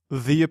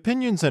The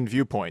opinions and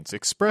viewpoints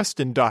expressed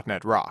in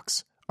 .NET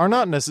Rocks are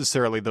not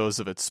necessarily those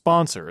of its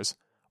sponsors,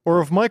 or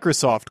of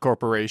Microsoft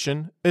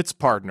Corporation, its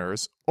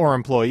partners, or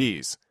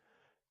employees.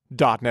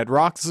 .NET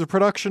Rocks is a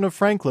production of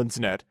Franklin's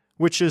Net,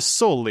 which is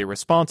solely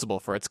responsible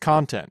for its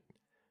content.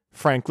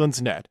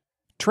 Franklin's Net,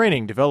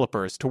 training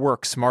developers to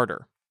work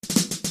smarter.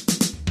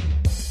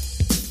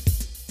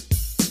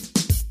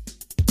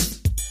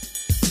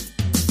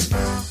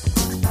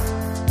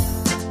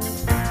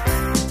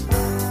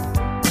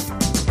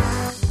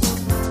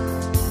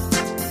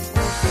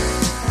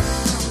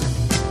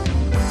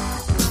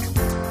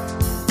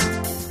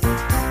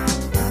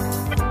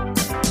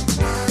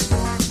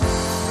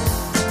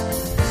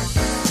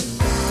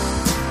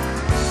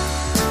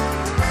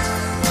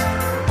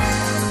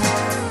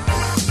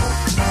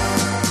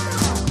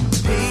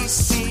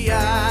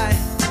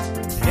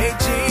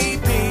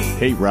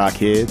 Hey,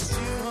 Rockheads.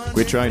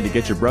 Quit trying to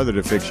get your brother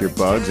to fix your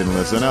bugs and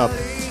listen up.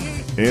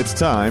 It's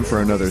time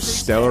for another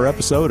stellar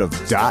episode of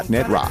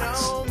 .NET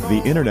Rocks,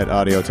 the internet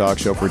audio talk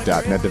show for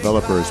 .NET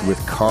developers with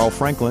Carl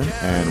Franklin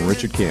and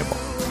Richard Campbell.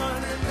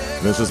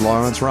 This is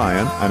Lawrence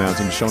Ryan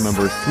announcing show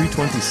number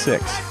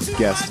 326,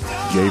 guest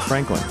Jay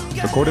Franklin,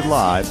 recorded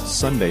live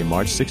Sunday,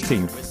 March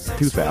 16th,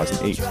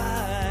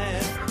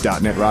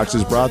 2008. .NET Rocks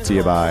is brought to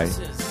you by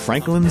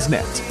Franklin's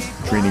Net,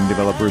 training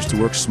developers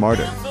to work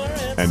smarter.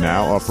 And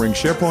now offering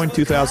SharePoint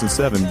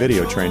 2007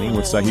 video training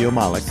with Sahil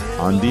Malik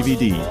on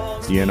DVD,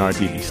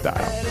 DNR-TV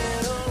style.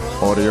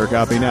 Order your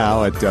copy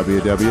now at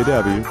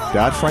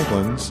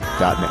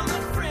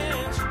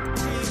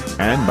www.franklins.net.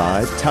 And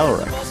by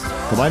Telerik,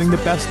 providing the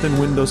best in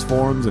Windows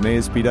Forms and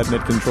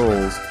ASP.NET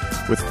controls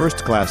with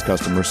first-class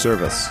customer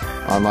service.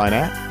 Online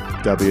at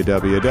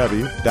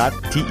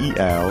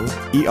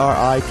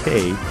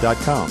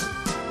www.telerik.com.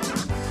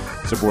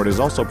 Support is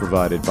also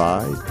provided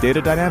by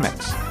Data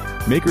Dynamics,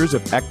 makers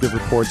of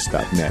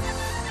ActiveReports.net.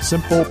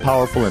 Simple,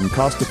 powerful, and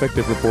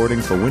cost-effective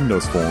reporting for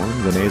Windows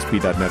Forms and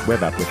ASP.NET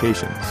web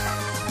applications.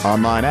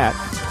 Online at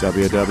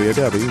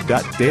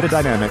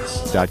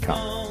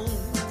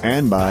www.datadynamics.com.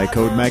 And by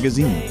Code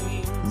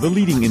Magazine, the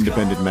leading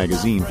independent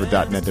magazine for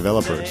 .NET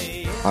developers.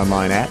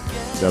 Online at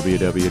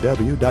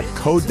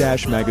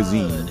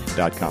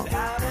www.code-magazine.com.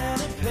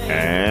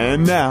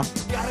 And now,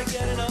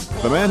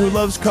 the man who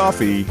loves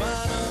coffee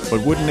but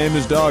wouldn't name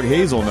his dog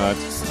Hazelnut,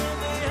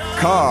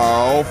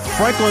 Carl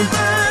Franklin.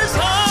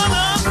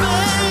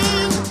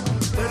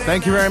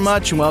 Thank you very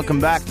much, and welcome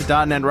back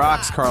to .NET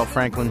Rocks. Carl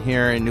Franklin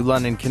here in New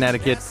London,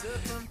 Connecticut.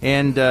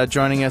 And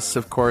joining us,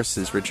 of course,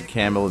 is Richard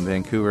Campbell in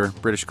Vancouver,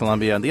 British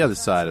Columbia, on the other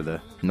side of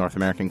the North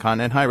American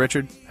continent. Hi,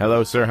 Richard.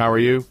 Hello, sir. How are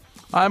you?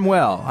 I'm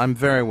well. I'm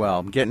very well.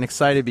 I'm getting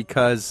excited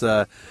because,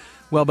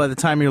 well, by the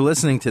time you're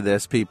listening to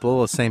this,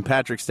 people, St.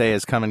 Patrick's Day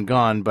has come and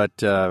gone. But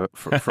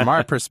from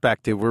our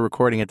perspective, we're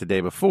recording it the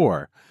day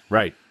before.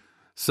 Right.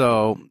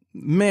 So,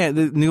 man,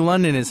 New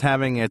London is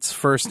having its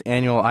first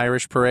annual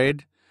Irish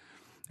parade,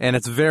 and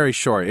it's very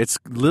short. It's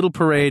little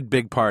parade,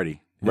 big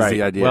party is right.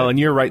 The idea. Well, and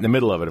you're right in the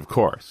middle of it, of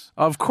course.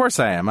 Of course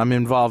I am. I'm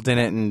involved in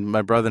it, and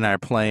my brother and I are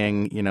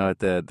playing, they're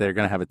going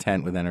to have a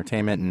tent with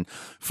entertainment, and a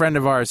friend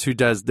of ours who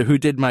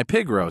did my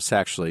pig roast,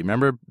 actually.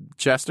 Remember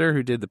Chester,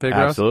 who did the pig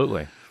roast?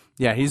 Absolutely.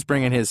 Yeah, he's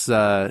bringing his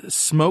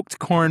smoked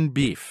corned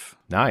beef.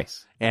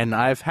 Nice. And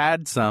I've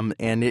had some,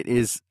 and it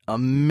is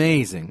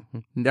amazing.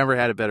 Never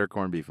had a better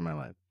corned beef in my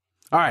life.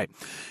 All right,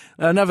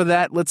 enough of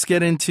that. Let's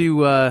get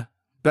into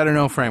Better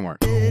Know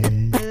Framework. All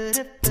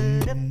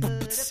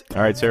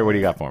right, sir, what do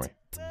you got for me?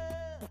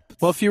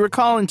 Well, if you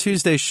recall in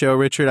Tuesday's show,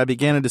 Richard, I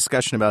began a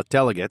discussion about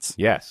delegates.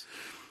 Yes.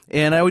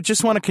 And I would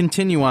just want to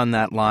continue on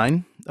that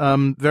line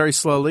very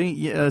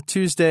slowly.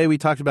 Tuesday, we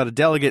talked about a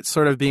delegate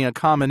sort of being a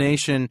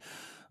combination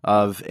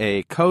of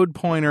a code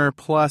pointer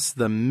plus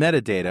the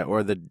metadata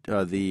or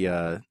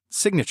the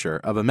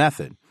signature of a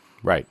method.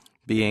 Right.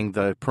 Being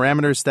the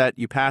parameters that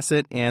you pass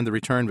it and the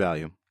return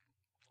value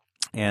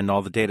and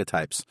all the data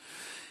types.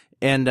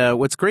 And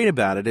what's great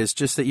about it is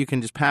just that you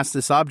can just pass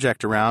this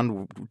object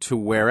around to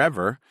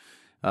wherever,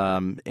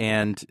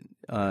 and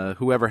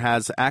whoever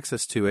has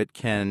access to it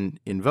can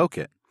invoke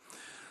it.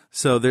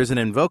 So there's an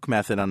invoke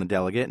method on the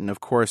delegate, and of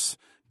course,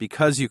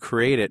 because you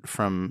create it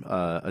from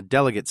a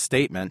delegate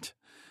statement,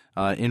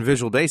 in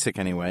Visual Basic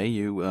anyway,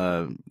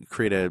 you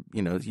create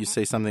you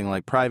say something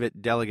like private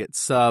delegate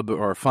sub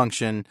or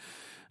function,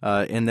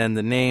 and then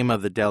the name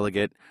of the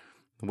delegate,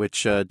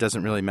 which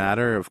doesn't really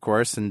matter, of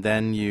course, and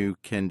then you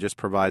can just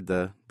provide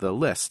the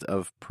list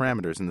of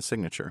parameters in the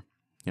signature,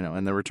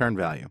 and the return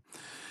value.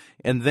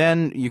 And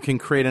then you can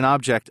create an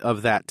object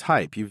of that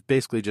type. You've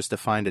basically just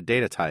defined a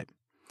data type.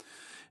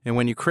 And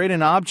when you create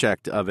an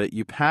object of it,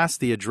 you pass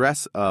the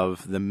address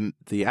of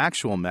the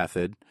actual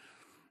method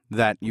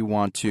that you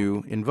want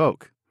to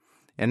invoke.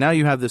 And now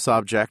you have this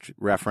object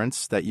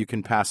reference that you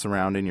can pass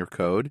around in your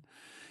code.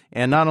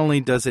 And not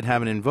only does it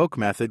have an invoke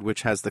method,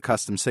 which has the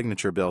custom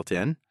signature built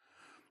in,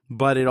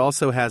 but it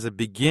also has a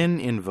begin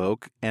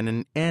invoke and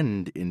an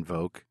end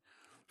invoke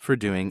for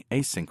doing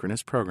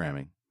asynchronous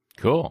programming.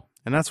 Cool.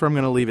 And that's where I'm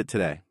going to leave it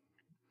today.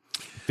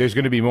 There's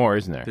going to be more,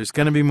 isn't there? There's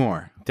going to be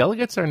more.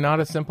 Delegates are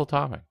not a simple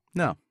topic.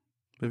 No.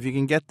 But if you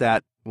can get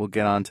that, we'll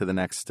get on to the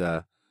next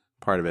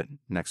part of it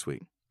next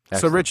week.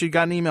 Excellent. So, Rich, you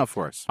got an email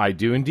for us. I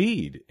do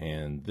indeed.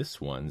 And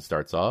this one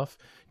starts off,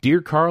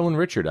 Dear Carl and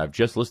Richard, I've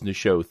just listened to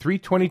show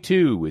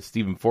 322 with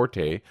Stephen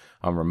Forte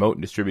on remote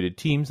and distributed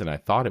teams, and I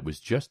thought it was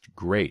just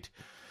great.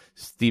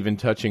 Stephen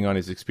touching on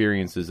his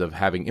experiences of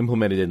having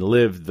implemented and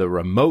lived the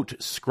remote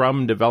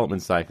Scrum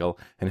development cycle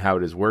and how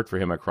it has worked for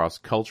him across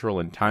cultural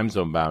and time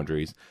zone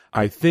boundaries,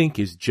 I think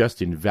is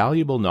just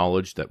invaluable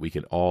knowledge that we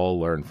can all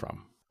learn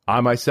from. I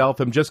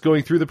myself am just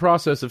going through the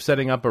process of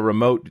setting up a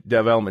remote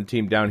development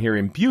team down here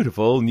in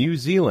beautiful New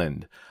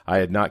Zealand. I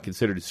had not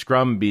considered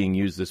Scrum being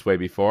used this way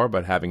before,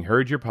 but having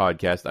heard your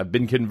podcast, I've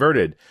been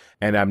converted,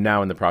 and I'm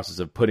now in the process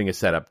of putting a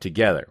setup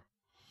together.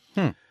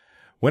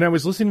 When I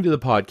was listening to the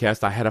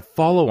podcast, I had a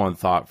follow-on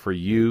thought for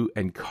you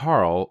and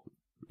Carl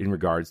in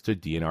regards to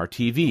DNR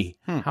TV.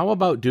 How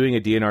about doing a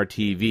DNR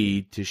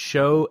TV to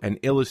show and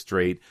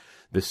illustrate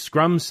the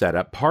Scrum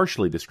setup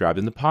partially described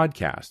in the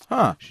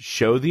podcast?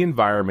 Show the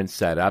environment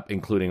setup,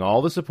 including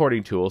all the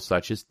supporting tools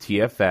such as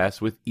TFS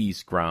with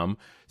eScrum,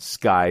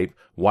 Skype,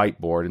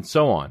 Whiteboard, and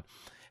so on.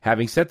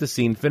 Having set the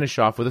scene, finish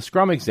off with a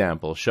Scrum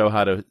example. Show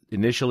how to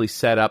initially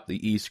set up the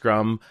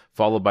eScrum,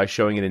 followed by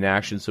showing it in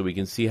action so we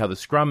can see how the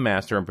Scrum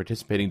Master and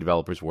participating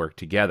developers work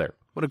together.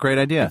 What a great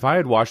idea. If I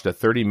had watched a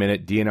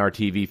 30-minute DNR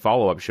TV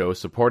follow-up show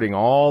supporting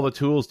all the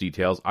tools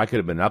details, I could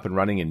have been up and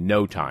running in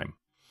no time.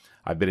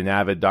 I've been an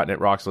avid .NET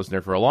Rocks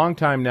listener for a long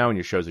time now, and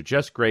your shows are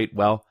just great.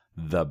 Well,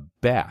 the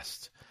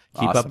best.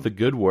 Keep up the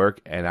good work,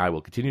 and I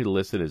will continue to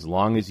listen as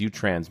long as you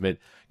transmit.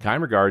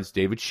 Kind regards,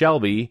 David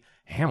Shelby,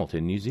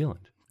 Hamilton, New Zealand.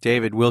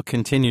 David, we'll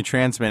continue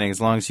transmitting as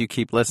long as you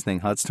keep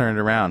listening. Let's turn it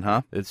around,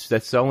 huh?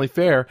 That's only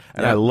fair,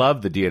 and I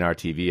love the DNR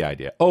TV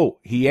idea. Oh,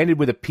 he ended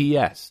with a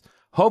P.S.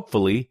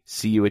 Hopefully,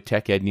 see you at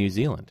Tech Ed New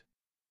Zealand.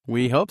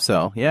 We hope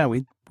so. Yeah,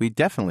 we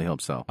definitely hope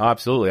so.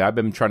 Absolutely. I've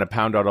been trying to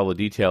pound out all the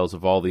details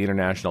of all the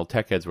international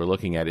tech eds we're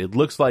looking at. It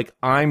looks like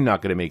I'm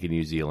not going to make it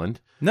New Zealand.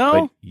 No?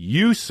 But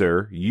you,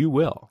 sir, you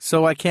will.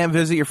 So I can't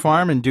visit your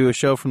farm and do a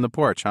show from the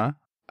porch, huh?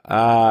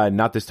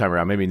 Not this time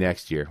around. Maybe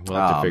next year. We'll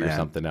have to figure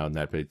something out in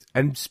that.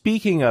 And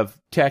speaking of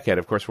Tech Ed,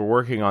 of course, we're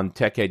working on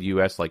Tech Ed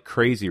US like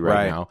crazy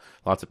right now.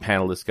 Lots of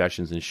panel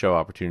discussions and show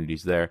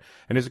opportunities there.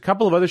 And there's a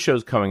couple of other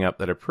shows coming up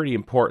that are pretty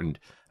important.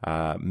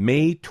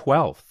 May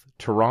 12th.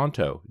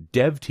 Toronto,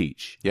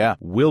 DevTeach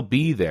will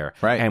be there.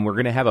 Right. And we're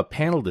going to have a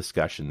panel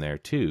discussion there,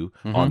 too,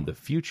 on the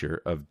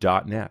future of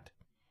 .NET.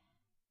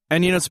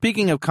 And, you know,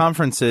 speaking of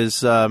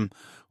conferences,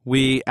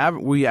 we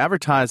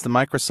advertised the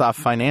Microsoft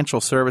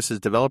Financial Services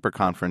Developer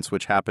Conference,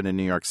 which happened in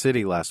New York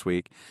City last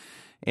week.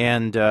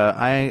 And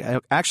I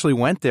actually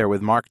went there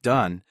with Mark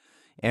Dunn,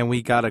 and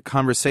we got a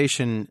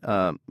conversation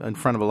in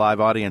front of a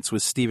live audience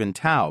with Stephen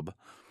Taub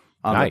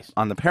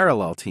on the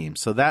Parallel team.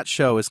 So that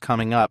show is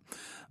coming up.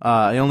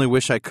 I only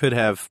wish I could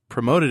have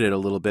promoted it a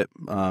little bit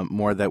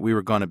more that we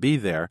were going to be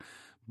there,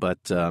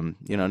 but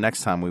you know,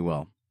 next time we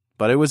will.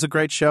 But it was a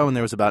great show, and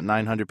there was about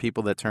 900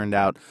 people that turned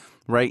out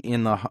right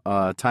in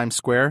the Times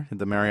Square,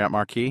 the Marriott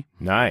Marquis.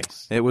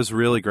 Nice. It was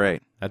really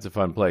great. That's a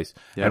fun place.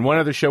 Yep. And one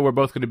other show we're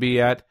both going to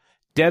be at,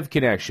 Dev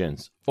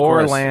Connections,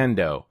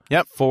 Orlando.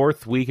 Yep.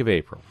 4th week of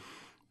April.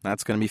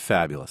 That's going to be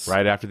fabulous.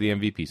 Right after the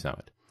MVP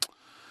Summit.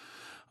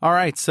 All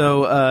right,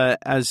 so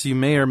as you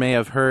may or may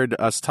have heard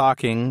us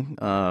talking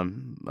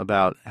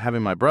about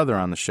having my brother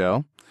on the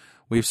show,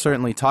 we've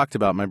certainly talked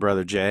about my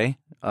brother Jay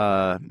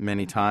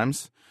many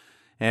times,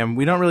 and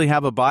we don't really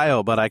have a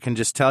bio, but I can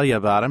just tell you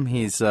about him.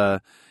 He's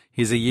a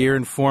year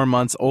and 4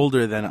 months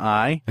older than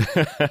I.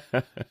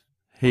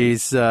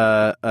 He's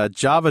a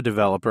Java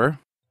developer.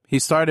 He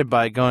started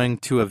by going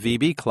to a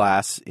VB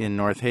class in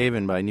North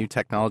Haven by New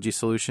Technology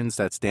Solutions.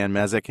 That's Dan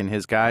Mezek and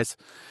his guys.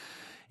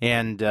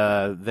 And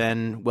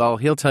then, well,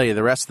 he'll tell you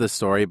the rest of the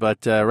story.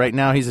 But right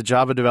now he's a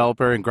Java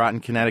developer in Groton,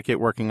 Connecticut,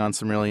 working on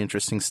some really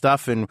interesting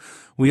stuff. And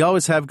we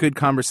always have good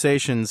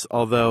conversations,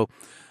 although,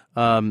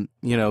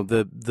 you know,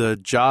 the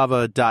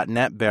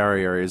Java.NET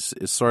barrier is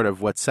sort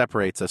of what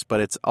separates us. But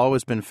it's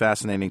always been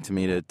fascinating to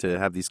me to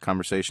have these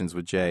conversations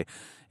with Jay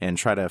and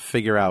try to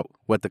figure out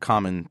what the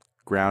common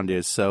ground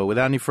is. So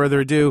without any further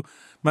ado,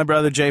 my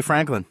brother Jay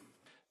Franklin.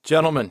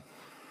 Gentlemen,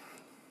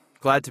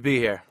 glad to be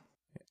here.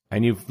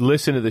 And you've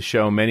listened to the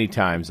show many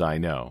times, I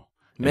know.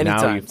 Many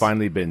times. times. You've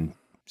finally been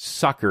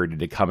suckered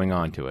into coming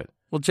onto it.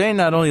 Well, Jay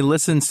not only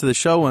listens to the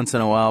show once in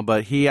a while,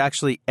 but he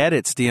actually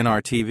edits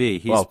DNR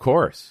TV. Well, of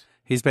course.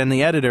 He's been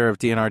the editor of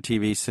DNR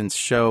TV since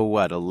show,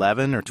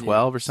 11 or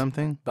 12 or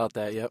something? About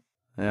that, yep.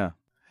 Yeah.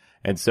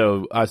 And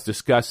so us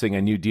discussing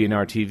a new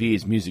DNR TV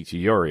is music to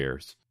your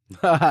ears.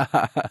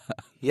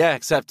 Yeah,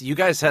 except you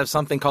guys have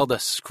something called a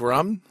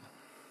Scrum?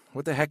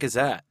 What the heck is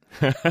that?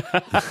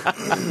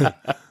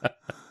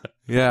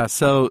 Yeah,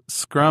 so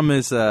Scrum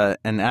is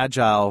an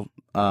agile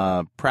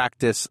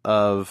practice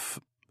of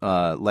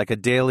like a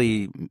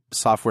daily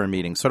software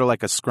meeting, sort of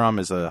like a Scrum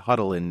is a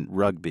huddle in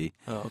rugby.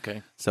 Oh,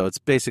 okay. So it's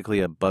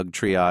basically a bug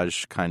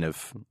triage kind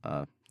of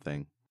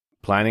thing.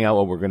 Planning out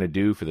what we're going to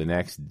do for the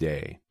next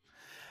day.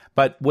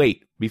 But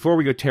wait, before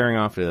we go tearing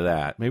off into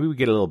that, maybe we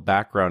get a little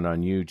background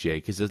on you, Jay,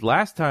 because the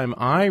last time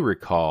I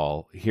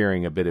recall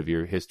hearing a bit of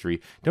your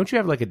history, don't you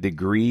have like a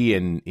degree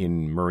in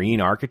marine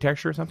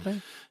architecture or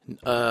something?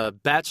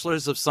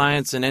 Bachelor's of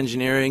Science and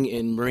Engineering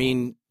in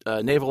Marine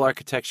Naval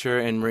Architecture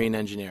and Marine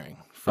Engineering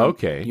from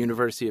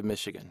University of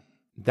Michigan.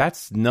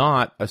 That's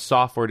not a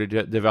software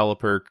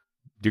developer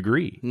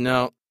degree.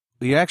 No.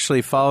 We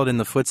actually followed in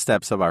the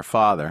footsteps of our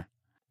father.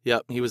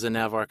 Yep, he was a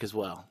NAVARC as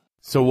well.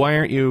 So why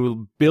aren't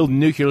you building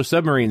nuclear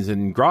submarines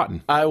in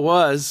Groton? I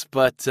was,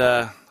 but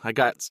I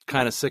got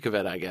kind of sick of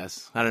it, I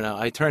guess. I don't know.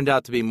 I turned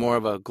out to be more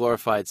of a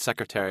glorified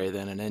secretary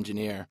than an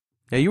engineer.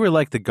 Yeah, you were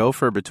like the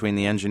gopher between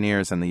the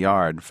engineers and the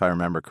yard, if I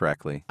remember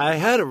correctly. I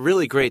had a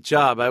really great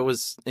job. I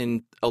was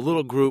in a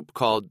little group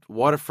called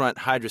Waterfront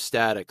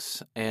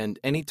Hydrostatics, and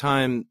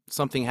anytime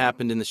something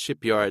happened in the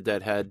shipyard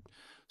that had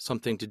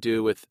something to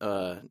do with,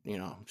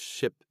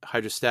 ship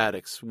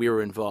hydrostatics, we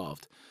were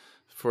involved.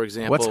 For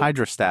example, what's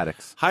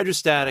hydrostatics?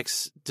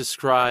 Hydrostatics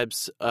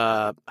describes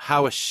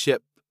how a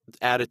ship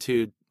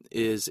attitude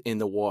is in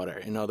the water.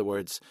 In other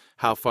words,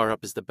 how far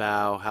up is the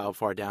bow? How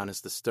far down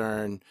is the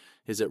stern?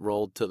 Is it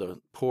rolled to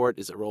the port?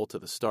 Is it rolled to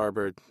the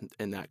starboard?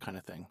 And that kind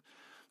of thing.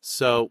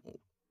 So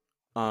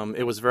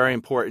it was very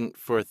important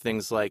for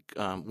things like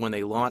when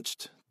they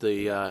launched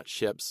the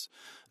ships,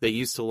 they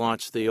used to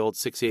launch the old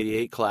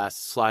 688 class,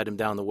 slide them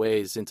down the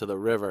ways into the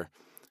river.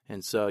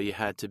 And so you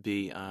had to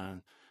be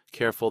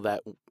careful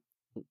that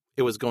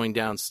it was going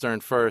down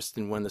stern first,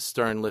 and when the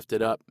stern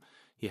lifted up,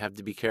 you have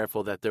to be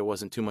careful that there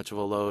wasn't too much of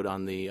a load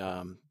on the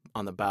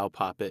bow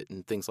poppet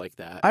and things like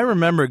that. I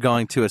remember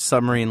going to a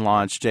submarine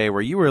launch, Jay,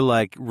 where you were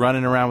like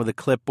running around with a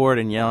clipboard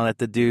and yelling at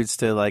the dudes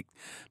to like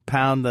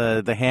pound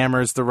the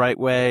hammers the right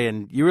way,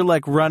 and you were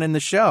like running the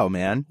show,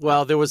 man.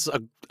 Well,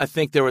 I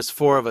think there was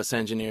 4 of us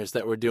engineers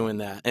that were doing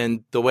that,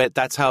 and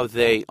that's how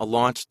they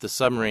launched the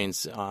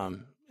submarines.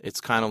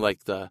 It's kind of like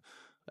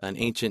an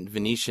ancient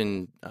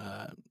Venetian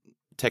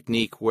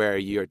technique where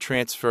you're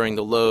transferring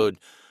the load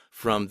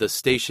from the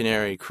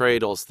stationary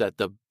cradles that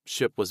the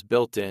ship was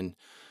built in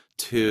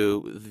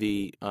to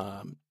the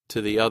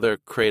other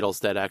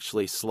cradles that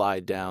actually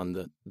slide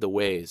down the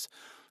ways.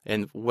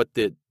 And what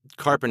the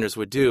carpenters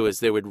would do is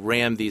they would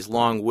ram these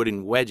long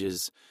wooden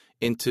wedges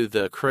into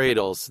the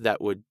cradles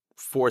that would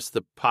force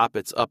the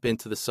poppets up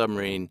into the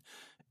submarine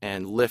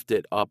and lift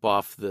it up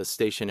off the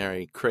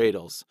stationary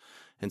cradles.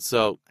 And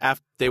so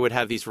they would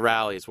have these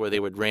rallies where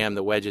they would ram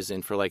the wedges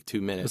in for like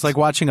 2 minutes. It's like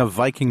watching a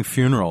Viking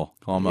funeral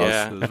almost.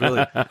 Yeah. It was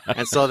really...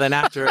 And so then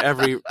after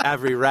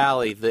every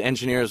rally, the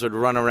engineers would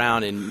run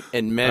around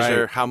and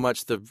measure how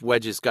much the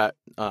wedges got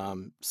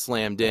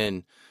slammed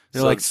in.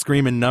 They're like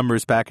screaming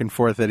numbers back and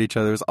forth at each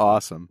other. It was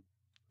awesome.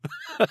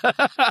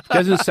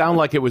 Doesn't sound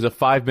like it was a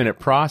 5-minute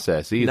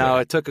process either. No,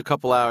 it took a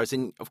couple hours.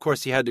 And, of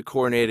course, you had to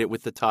coordinate it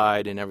with the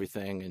tide and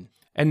everything.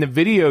 And the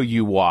video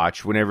you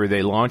watch whenever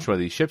they launch one of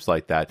these ships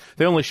like that,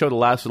 they only show the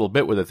last little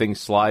bit where the thing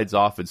slides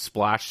off and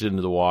splashes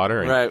into the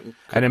water.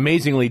 And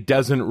amazingly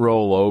doesn't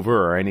roll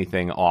over or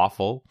anything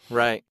awful.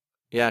 Right.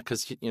 Yeah,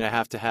 because you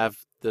have to have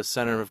the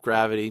center of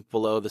gravity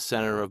below the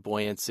center of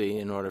buoyancy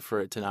in order for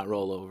it to not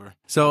roll over.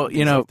 So,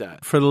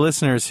 for the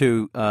listeners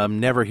who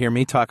never hear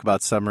me talk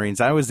about submarines,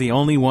 I was the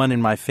only one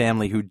in my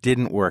family who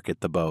didn't work at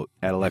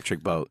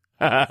Electric Boat.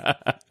 I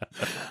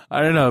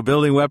don't know.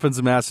 Building weapons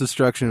of mass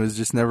destruction was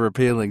just never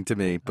appealing to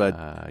me.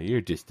 But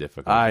you're just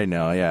difficult. I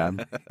know, yeah.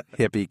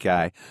 Hippie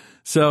guy.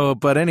 So,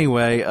 but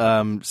anyway,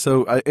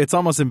 it's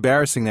almost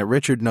embarrassing that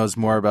Richard knows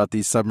more about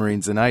these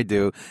submarines than I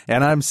do.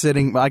 And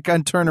I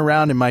can turn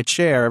around in my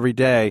chair every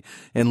day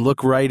and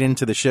look right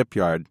into the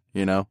shipyard,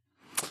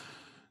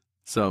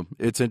 So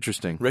it's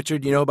interesting.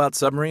 Richard, you know about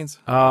submarines?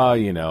 I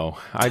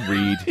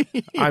read.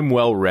 I'm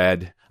well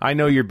read. I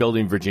know you're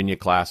building Virginia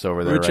class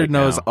over there. Richard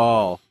knows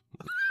all.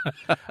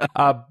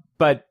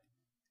 But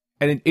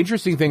an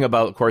interesting thing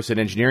about, of course, an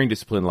engineering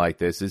discipline like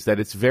this is that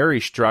it's very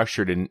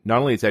structured in not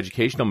only its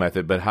educational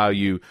method, but how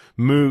you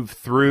move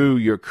through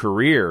your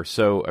career.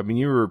 So, I mean,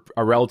 you were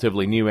a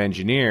relatively new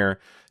engineer,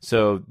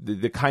 so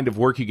the kind of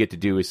work you get to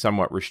do is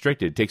somewhat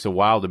restricted. It takes a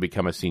while to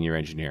become a senior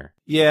engineer.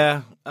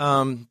 Yeah.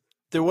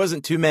 There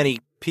wasn't too many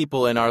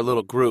people in our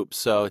little group,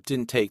 so it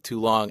didn't take too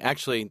long.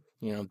 Actually,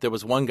 there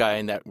was one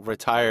guy that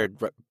retired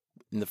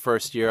in the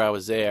first year I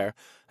was there,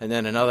 and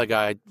then another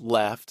guy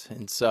left.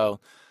 And so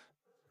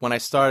when I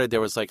started, there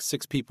was like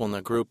 6 people in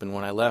the group, and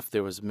when I left,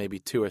 there was maybe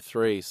 2 or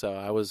 3. So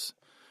I was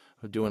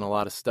doing a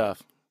lot of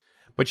stuff.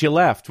 But you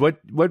left. What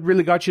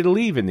really got you to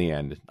leave in the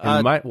end?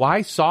 And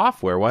why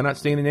software? Why not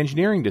stay in an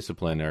engineering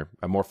discipline, or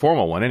a more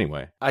formal one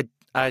anyway?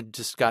 I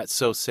just got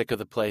so sick of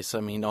the place.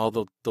 I mean, all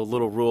the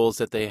little rules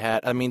that they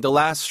had. I mean, the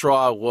last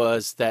straw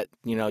was that,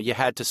 you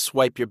had to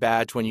swipe your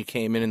badge when you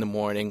came in the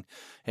morning,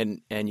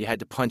 and you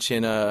had to punch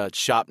in a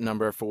shop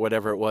number for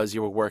whatever it was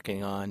you were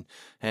working on.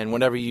 And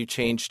whenever you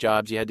changed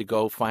jobs, you had to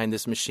go find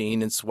this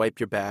machine and swipe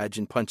your badge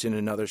and punch in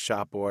another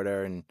shop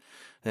order and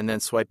then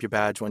swipe your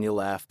badge when you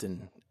left.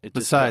 And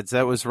Besides,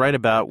 that was right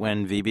about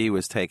when VB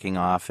was taking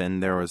off,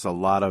 and there was a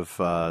lot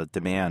of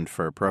demand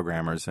for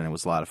programmers, and it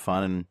was a lot of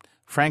fun. And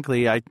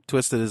frankly, I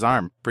twisted his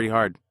arm pretty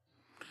hard.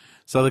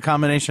 So the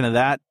combination of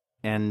that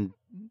and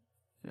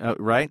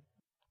right,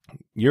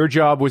 your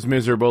job was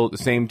miserable. At the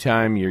same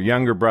time, your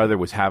younger brother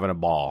was having a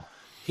ball.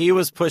 He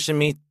was pushing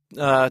me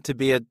to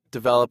be a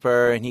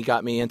developer, and he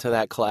got me into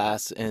that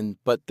class.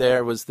 But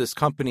there was this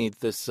company,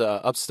 this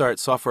upstart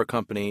software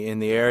company in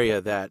the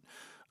area that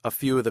a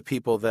few of the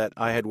people that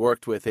I had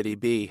worked with at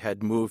EB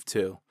had moved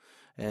to,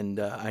 and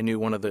I knew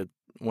one of the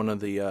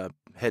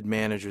head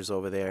managers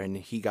over there, and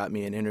he got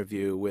me an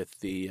interview with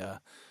the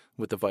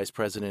vice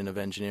president of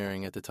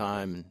engineering at the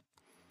time,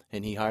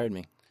 and he hired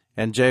me.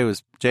 And Jay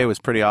was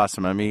pretty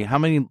awesome. I mean, how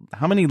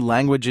many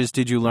languages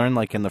did you learn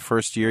like in the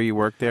first year you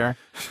worked there?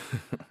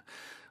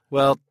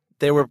 Well,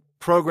 they were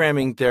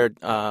programming their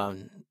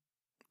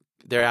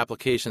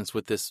applications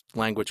with this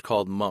language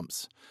called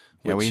MUMPS.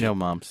 Yeah, we know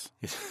MUMPS.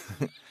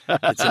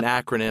 It's an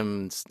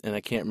acronym, and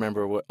I can't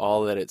remember what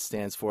all that it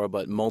stands for,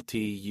 but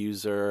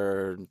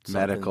multi-user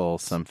medical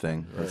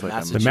something. It's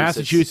like the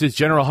Massachusetts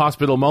General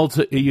Hospital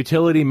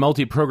Utility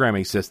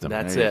Multi-Programming System.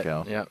 That's there you it.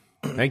 go. Yeah.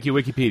 Thank you,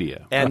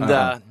 Wikipedia.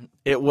 And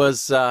it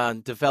was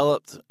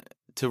developed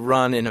to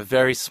run in a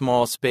very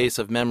small space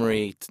of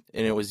memory,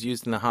 and it was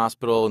used in the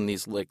hospital in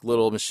these like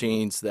little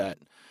machines that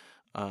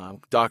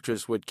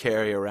doctors would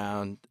carry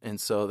around,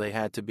 and so they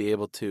had to be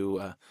able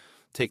to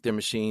take their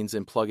machines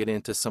and plug it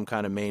into some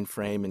kind of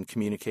mainframe and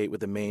communicate with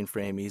the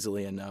mainframe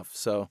easily enough.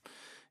 So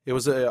it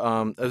was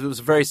a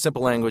very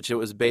simple language. It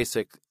was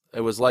basic. It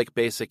was like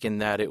BASIC in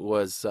that it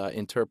was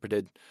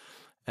interpreted,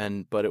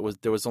 but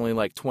there was only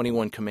like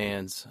 21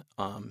 commands.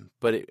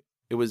 But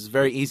it was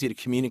very easy to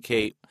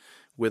communicate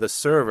with a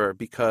server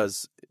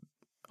because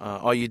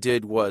all you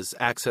did was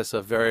access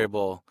a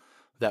variable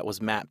that was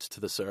mapped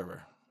to the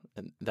server,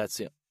 and that's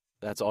it.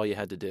 That's all you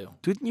had to do.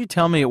 Didn't you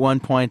tell me at one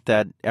point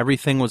that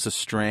everything was a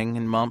string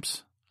in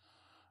MUMPS?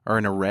 Or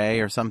an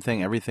array or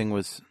something? Everything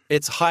was...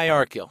 It's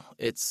hierarchical.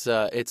 It's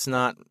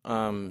not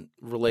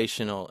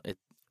relational.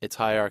 It's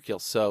hierarchical.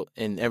 So,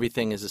 and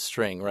everything is a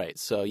string, right?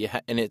 So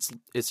and it's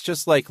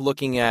just like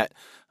looking at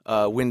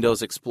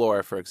Windows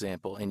Explorer, for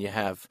example, and you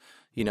have,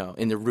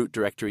 in the root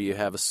directory you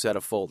have a set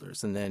of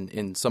folders, and then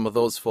in some of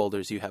those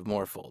folders you have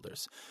more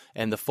folders,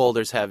 and the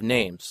folders have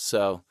names.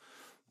 So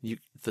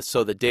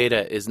the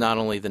data is not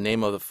only the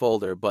name of the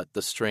folder, but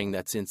the string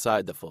that's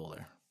inside the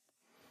folder.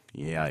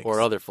 Yikes.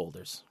 Or other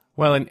folders.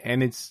 Well,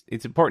 and it's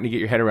important to get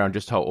your head around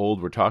just how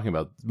old we're talking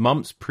about.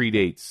 MUMPS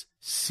predates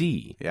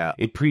C. Yeah.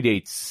 It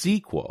predates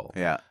SQL.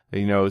 Yeah.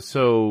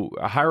 So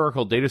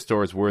hierarchical data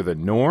stores were the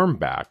norm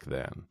back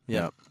then.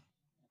 Yeah.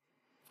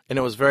 And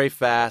it was very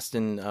fast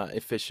and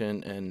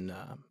efficient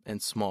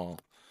and small.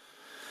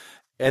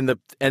 And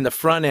the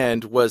front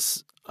end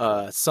was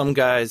some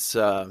guy's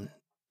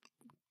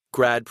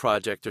grad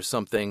project or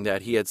something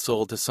that he had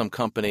sold to some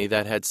company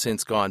that had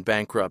since gone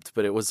bankrupt,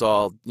 but it was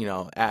all,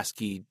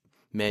 ASCII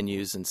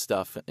menus and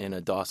stuff in a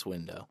DOS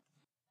window.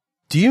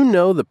 Do you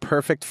know the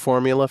perfect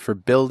formula for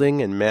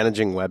building and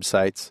managing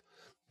websites?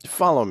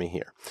 Follow me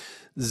here.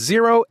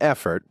 Zero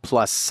effort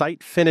plus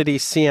Sitefinity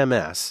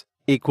CMS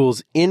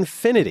equals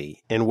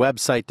infinity in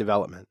website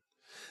development.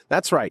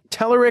 That's right.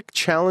 Telerik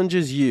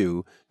challenges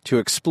you to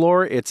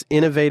explore its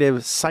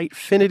innovative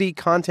Sitefinity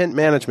content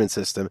management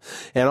system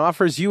and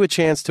offers you a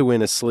chance to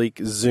win a sleek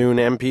Zune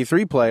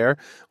MP3 player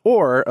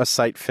or a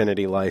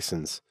Sitefinity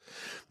license.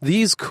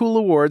 These cool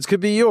awards could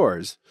be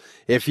yours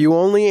if you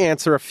only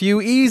answer a few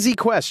easy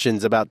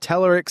questions about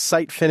Telerik's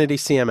Sitefinity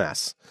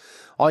CMS.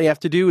 All you have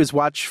to do is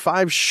watch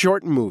 5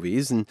 short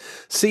movies and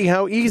see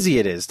how easy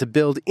it is to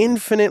build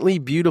infinitely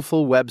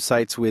beautiful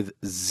websites with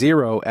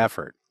zero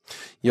effort.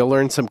 You'll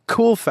learn some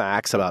cool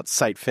facts about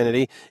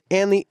Sitefinity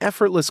and the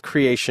effortless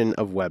creation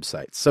of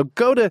websites. So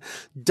go to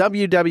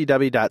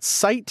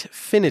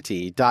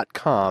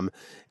www.sitefinity.com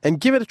and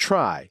give it a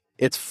try.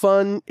 It's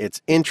fun,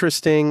 it's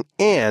interesting,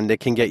 and it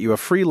can get you a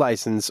free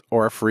license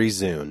or a free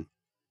Zune.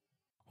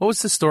 What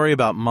was the story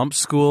about MUMPS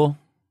school?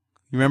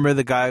 You remember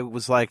the guy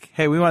was like,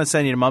 hey, we want to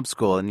send you to MUMPS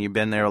school, and you've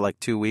been there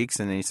like 2 weeks,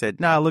 and he said,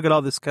 no, look at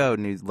all this code.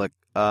 And he's like,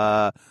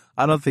 I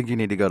don't think you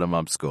need to go to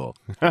MUMPS school.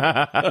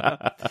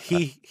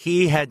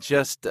 He had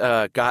just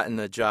gotten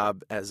a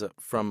job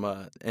from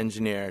an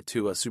engineer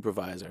to a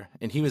supervisor,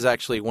 and he was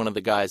actually one of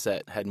the guys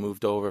that had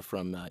moved over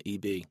from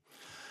EB.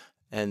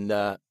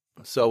 And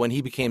so when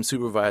he became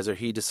supervisor,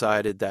 he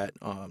decided that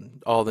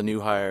all the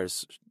new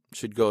hires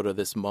should go to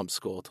this MUMPS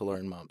school to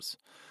learn MUMPS.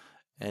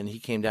 And he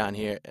came down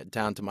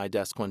to my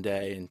desk one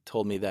day and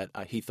told me that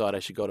he thought I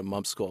should go to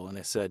MUMPS school. And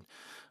I said,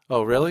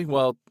 oh, really?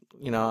 Well,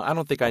 I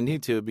don't think I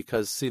need to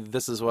because, see,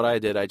 this is what I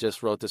did. I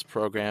just wrote this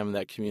program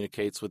that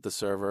communicates with the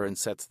server and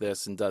sets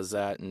this and does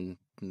that. And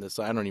this,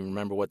 I don't even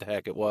remember what the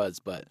heck it was.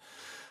 But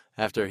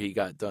after he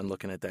got done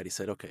looking at that, he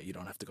said, okay, you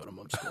don't have to go to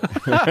MUMPS school.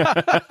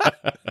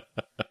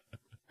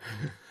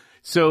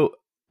 So,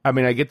 I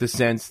mean, I get the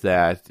sense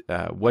that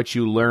what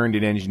you learned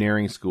in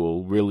engineering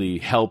school really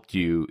helped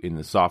you in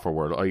the software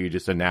world. Are you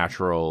just a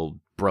natural,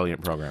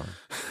 brilliant programmer?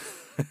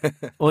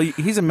 Well,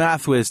 he's a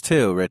math whiz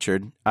too,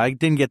 Richard. I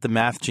didn't get the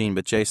math gene,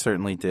 but Jay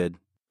certainly did.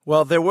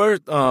 Well, there were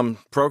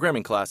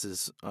programming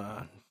classes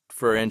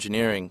for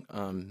engineering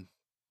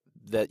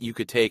that you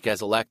could take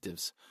as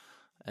electives,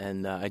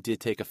 and I did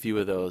take a few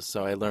of those.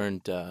 So I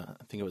learned, I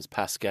think it was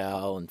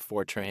Pascal and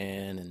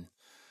Fortran,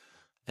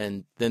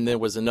 and then there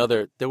was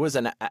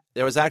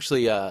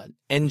actually a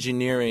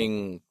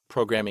engineering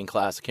programming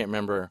class. I can't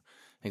remember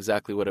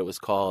exactly what it was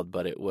called,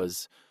 but it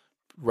was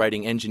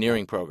writing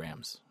engineering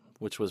programs,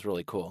 which was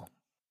really cool.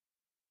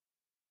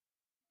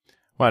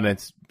 Well, and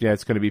it's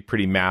going to be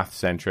pretty math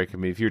centric. I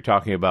mean, if you're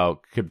talking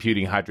about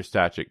computing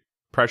hydrostatic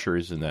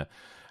pressures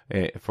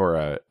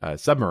for a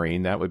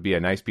submarine, that would be a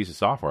nice piece of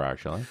software,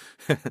 actually.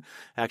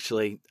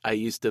 Actually, I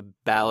used to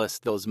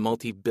ballast those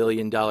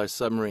multi-billion-dollar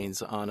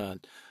submarines on a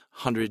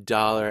 $100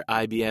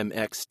 IBM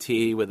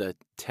XT with a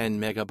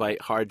 10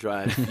 megabyte hard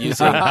drive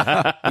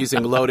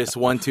using Lotus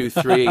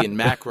 123 and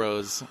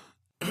macros.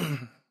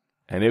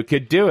 And it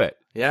could do it.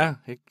 Yeah,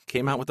 it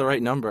came out with the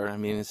right number. I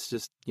mean, it's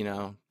just,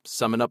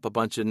 summing up a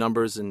bunch of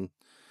numbers and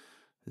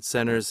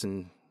centers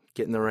and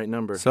getting the right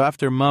number. So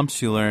after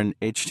MUMPS, you learn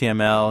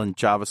HTML and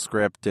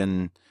JavaScript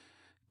and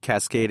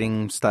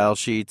cascading style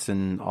sheets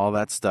and all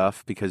that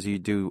stuff because you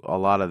do a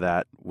lot of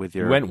that with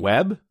your... You went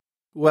web?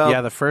 Well,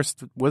 yeah,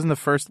 first of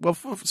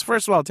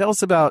all, tell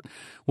us about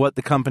what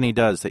the company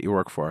does that you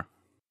work for.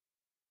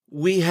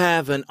 We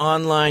have an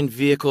online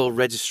vehicle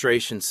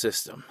registration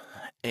system,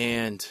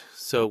 and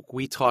so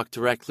we talk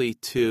directly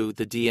to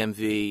the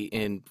DMV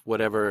in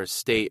whatever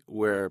state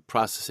we're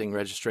processing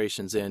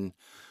registrations in,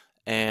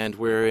 and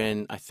we're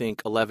in, I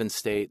think, 11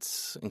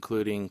 states,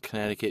 including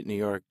Connecticut, New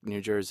York,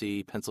 New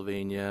Jersey,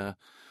 Pennsylvania,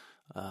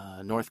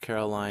 North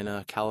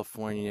Carolina,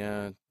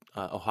 California,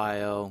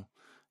 Ohio,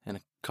 and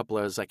a couple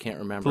others I can't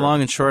remember. The long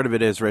and short of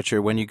it is,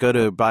 Richard, when you go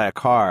to buy a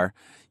car,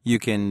 you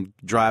can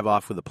drive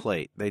off with a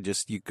plate.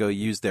 You go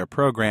use their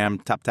program,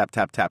 tap, tap,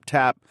 tap, tap,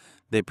 tap.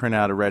 They print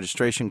out a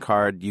registration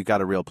card. You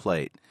got a real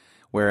plate.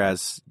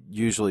 Whereas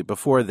usually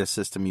before this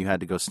system, you had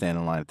to go stand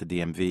in line at the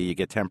DMV. You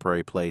get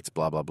temporary plates,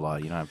 blah, blah, blah.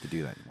 You don't have to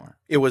do that anymore.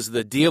 It was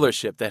the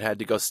dealership that had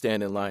to go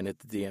stand in line at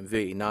the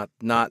DMV,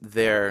 not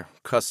their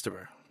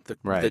customer. The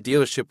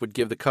dealership would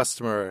give the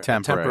customer a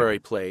temporary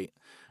plate,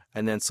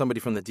 and then somebody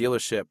from the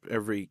dealership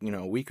every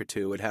week or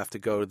two would have to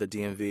go to the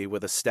DMV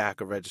with a stack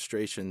of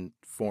registration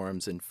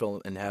forms and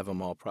have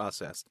them all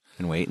processed.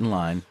 And wait in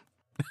line.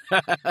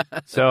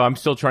 So I'm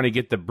still trying to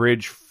get the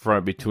bridge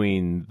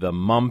between the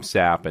MUMPS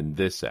app and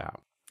this app.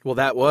 Well,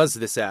 that was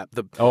this app.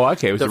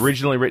 Okay. It was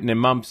originally written in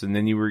MUMPS, and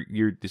then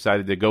you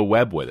decided to go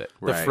web with it.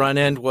 The front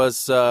end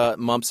was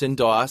MUMPS in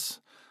DOS,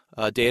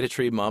 data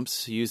tree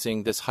MUMPS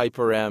using this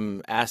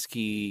HyperM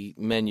ASCII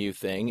menu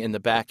thing, and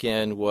the back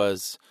end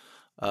was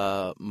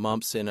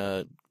MUMPS in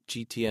a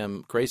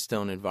GTM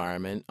Greystone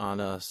environment on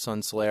a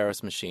Sun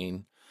Solaris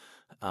machine,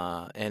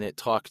 and it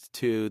talked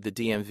to the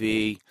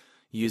DMV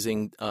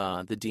using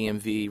the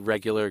DMV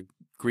regular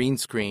green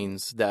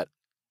screens that,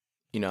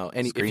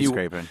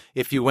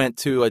 if you went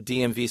to a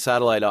DMV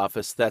satellite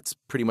office, that's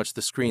pretty much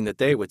the screen that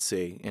they would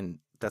see, and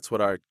that's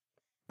what our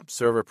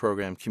server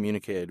program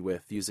communicated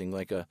with using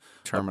like a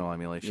terminal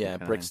emulation. Yeah,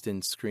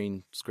 Brixton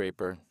screen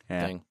scraper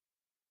thing.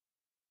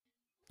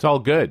 It's all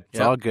good.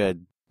 It's all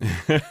good.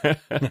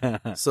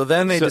 So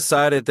then they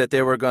decided that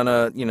they were going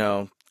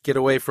to, get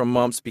away from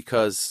MUMPS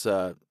because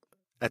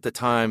at the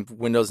time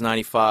Windows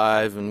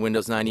 95 and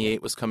Windows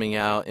 98 was coming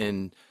out,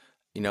 and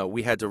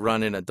we had to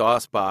run in a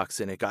DOS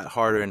box, and it got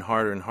harder and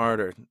harder and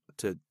harder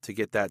to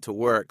get that to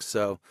work.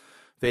 So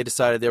they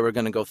decided they were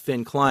going to go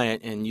thin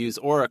client and use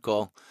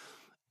Oracle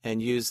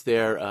and use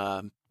their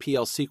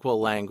PL/SQL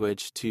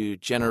language to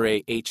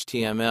generate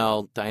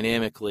HTML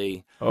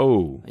dynamically.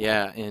 Oh.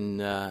 Yeah,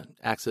 and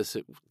access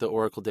the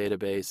Oracle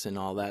database and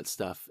all that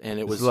stuff. And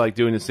it was like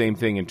doing the same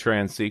thing in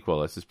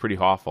TransSQL. This is pretty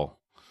awful.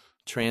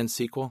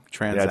 TransSQL?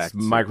 That's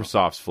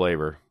Microsoft's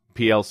flavor.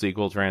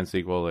 PL/SQL,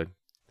 TransSQL,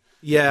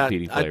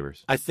 competing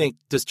flavors. I think,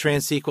 does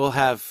TransSQL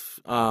have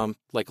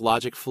like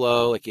logic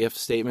flow, like if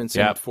statements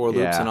and for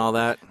loops and all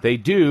that? They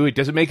do. It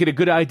doesn't make it a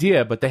good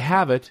idea, but they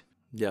have it.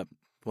 Yep.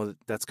 Well,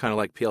 that's kind of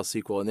like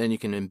PL/SQL, and then you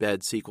can embed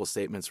SQL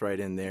statements right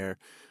in there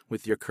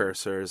with your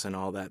cursors and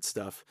all that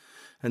stuff.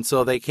 And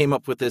so they came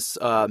up with this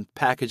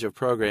package of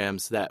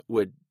programs that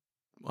would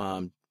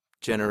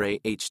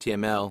generate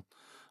HTML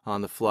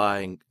on the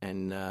fly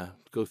and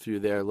go through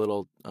their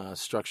little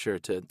structure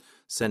to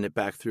send it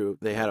back through.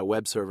 They had a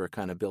web server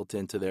kind of built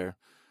into their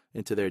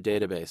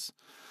database.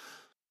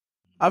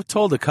 I've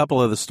told a couple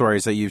of the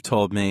stories that you've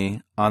told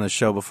me on the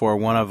show before.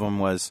 One of them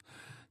was,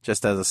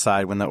 just as a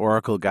side, when the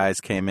Oracle guys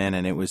came in,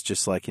 and it was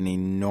just like an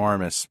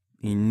enormous,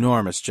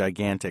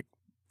 gigantic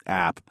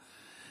app.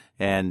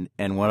 And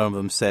one of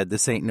them said,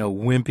 "This ain't no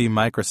wimpy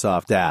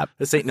Microsoft app.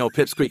 This ain't no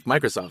Pipsqueak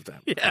Microsoft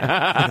app."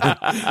 Yeah.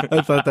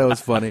 I thought that was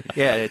funny.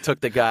 Yeah, it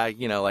took the guy,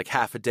 like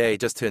half a day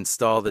just to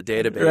install the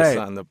database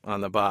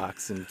on the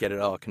box and get it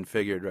all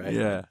configured right.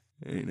 Yeah,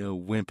 ain't no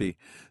wimpy.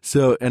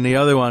 So, and the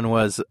other one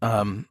was,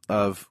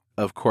 of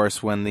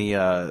course, when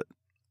the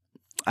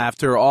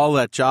After all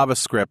that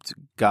JavaScript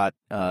got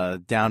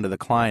down to the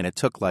client, it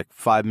took like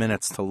 5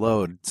 minutes to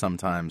load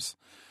sometimes.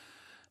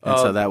 And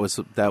so that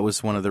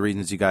was one of the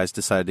reasons you guys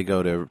decided to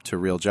go to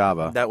real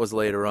Java. That was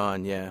later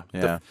on, yeah.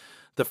 Yeah.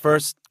 The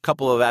first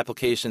couple of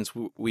applications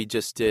we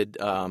just did,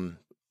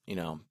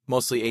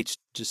 mostly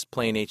just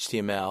plain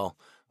HTML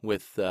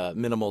with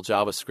minimal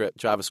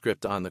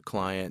JavaScript on the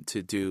client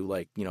to do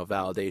like,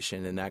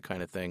 validation and that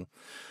kind of thing.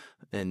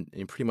 And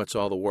pretty much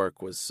all the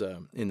work was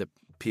in the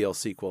PL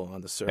SQL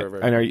on the server.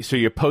 And so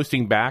you're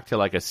posting back to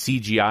like a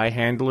CGI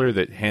handler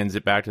that hands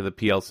it back to the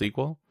PL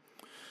SQL?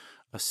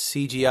 A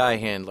CGI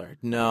handler?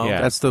 No.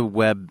 Yeah. That's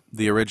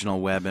the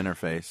original web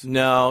interface.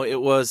 No, it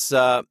was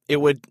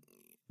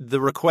the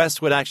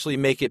request would actually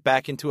make it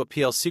back into a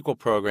PL SQL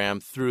program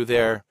through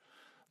the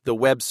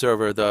web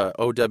server, the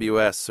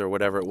OWS or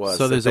whatever it was.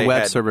 So there's a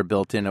web server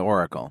built into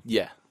Oracle.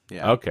 Yeah.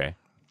 Okay.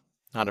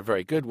 Not a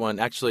very good one.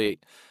 Actually,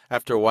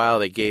 after a while,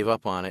 they gave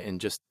up on it and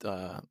just,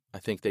 I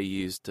think they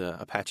used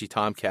Apache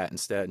Tomcat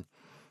instead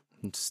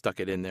and stuck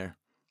it in there.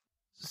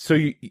 So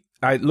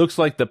it looks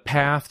like the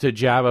path to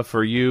Java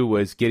for you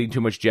was getting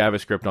too much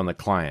JavaScript on the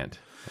client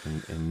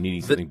and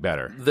needing something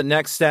better. The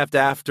next step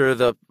after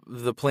the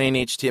plain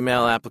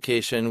HTML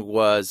application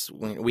was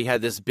we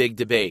had this big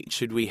debate.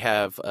 Should we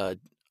have a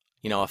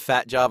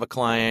fat Java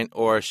client,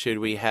 or should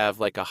we have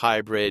like a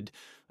hybrid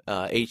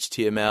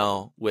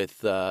HTML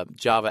with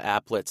Java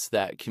applets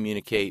that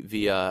communicate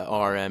via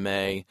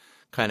RMA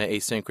kind of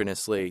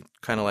asynchronously,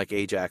 kind of like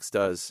Ajax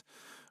does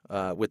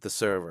with the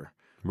server.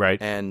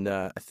 Right. And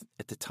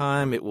at the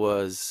time it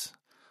was,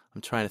 I'm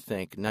trying to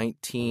think,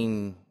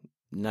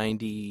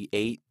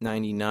 1998,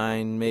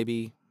 99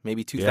 maybe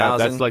 2000. Yeah,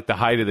 that's like the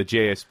height of the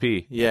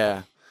JSP.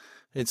 Yeah.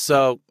 And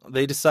so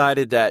they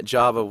decided that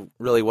Java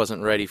really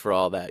wasn't ready for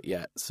all that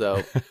yet.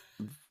 So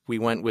we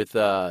went with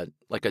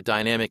like a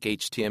dynamic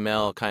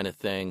HTML kind of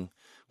thing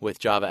with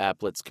Java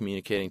applets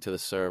communicating to the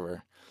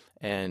server.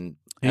 And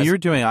you were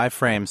doing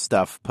iframe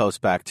stuff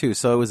post back too,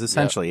 so it was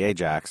essentially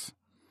Ajax.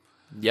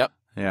 Yep.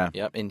 Yeah.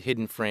 Yep. And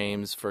hidden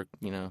frames for,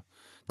 to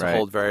Right.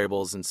 hold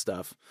variables and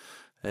stuff.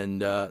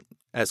 And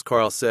as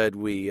Carl said,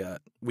 we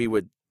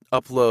would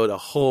upload a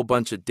whole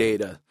bunch of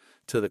data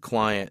to the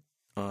client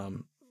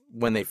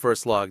when they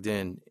first logged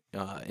in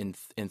and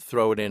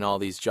throw it in all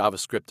these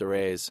JavaScript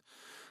arrays.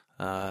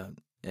 And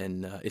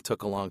it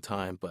took a long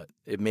time, but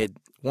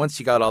once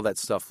you got all that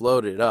stuff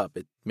loaded up,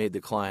 it made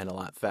the client a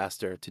lot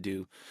faster to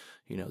do,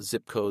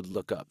 zip code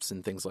lookups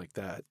and things like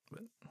that.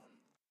 But,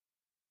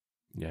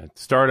 Yeah,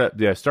 startup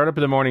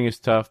in the morning is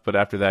tough, but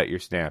after that, you're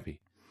snappy.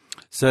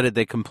 So did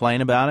they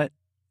complain about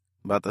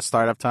the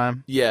startup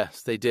time?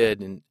 yes, they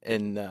did,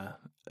 and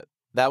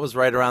that was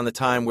right around the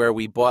time where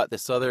we bought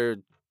this other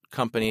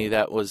company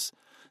that was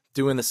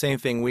doing the same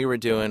thing we were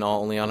doing,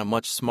 only on a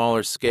much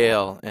smaller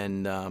scale,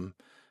 and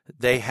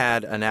they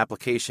had an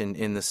application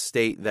in the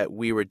state that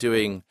we were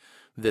doing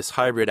this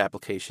hybrid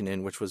application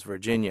in, which was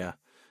Virginia,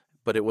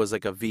 but it was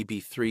like a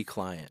VB3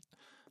 client,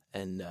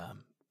 and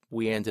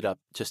we ended up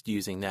just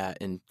using that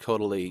and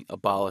totally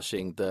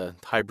abolishing the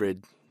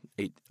hybrid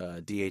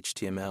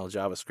DHTML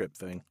JavaScript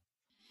thing.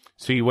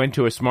 So you went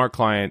to a smart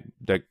client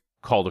that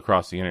called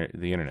across the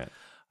internet.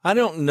 I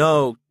don't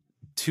know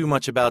too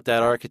much about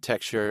that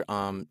architecture.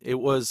 It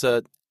was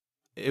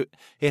it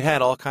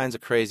had all kinds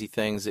of crazy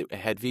things. It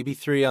had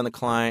VB3 on the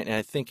client, and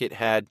I think it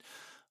had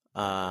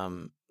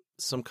some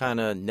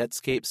kind of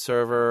Netscape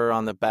server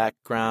on the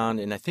background,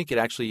 and I think it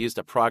actually used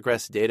a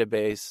Progress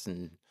database,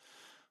 and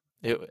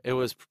it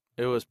was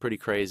pretty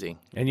crazy.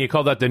 And you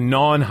call that the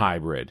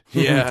non-hybrid.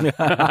 Yeah.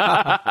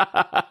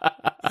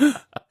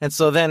 And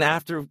so then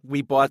after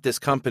we bought this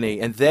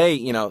company, and they,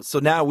 so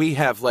now we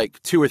have like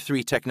 2 or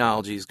 3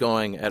 technologies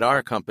going at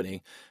our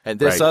company, and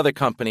this Right. other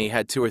company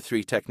had 2 or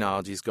 3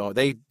 technologies going.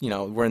 They,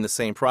 were in the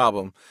same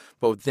problem,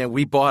 but then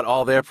we bought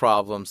all their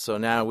problems, so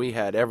now we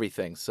had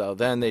everything. So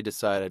then they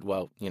decided,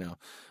 well,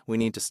 we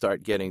need to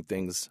start getting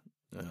things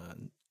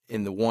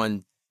in the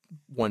one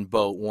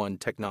boat, one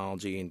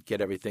technology, and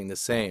get everything the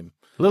same.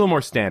 A little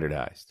more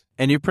standardized.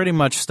 And you're pretty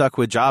much stuck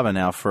with Java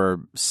now for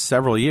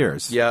several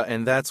years. Yeah,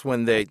 and that's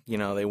when they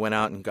went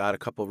out and got a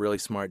couple really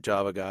smart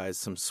Java guys,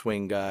 some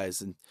Swing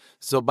guys, and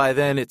so by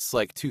then it's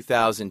like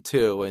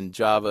 2002, and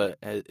Java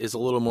is a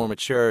little more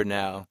mature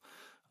now,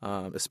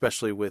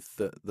 especially with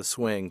the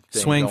Swing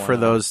thing Swing, going for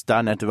on. those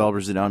 .NET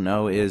developers who don't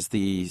know, is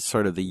the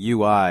sort of the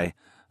UI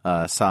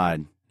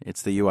side.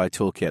 It's the UI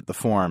toolkit, the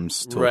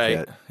forms toolkit.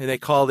 Right, and they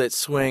called it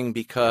Swing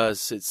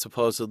because it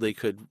supposedly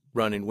could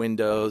run in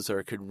Windows or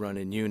it could run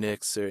in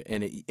Unix,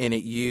 and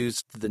it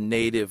used the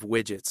native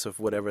widgets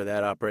of whatever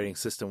that operating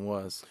system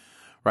was.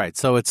 Right,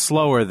 so it's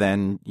slower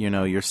than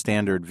your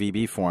standard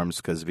VB forms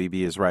because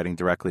VB is writing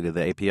directly to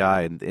the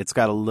API, and it's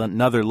got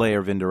another layer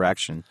of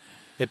indirection.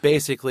 It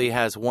basically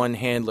has one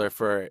handler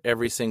for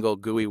every single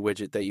GUI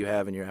widget that you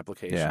have in your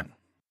application. Yeah.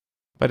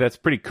 But that's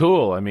pretty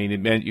cool. I mean, it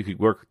meant you could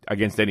work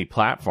against any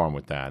platform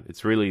with that.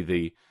 It's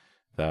really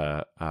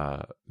the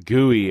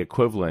GUI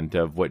equivalent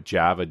of what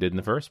Java did in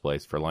the first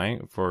place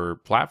for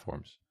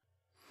platforms.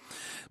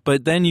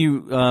 But then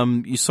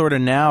you sort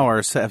of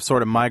now have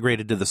sort of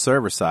migrated to the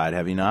server side,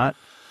 have you not?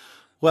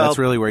 Well, That's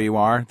really where you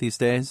are these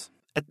days?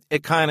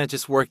 it kind of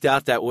just worked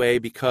out that way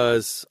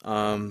because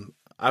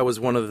I was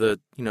one of the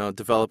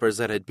developers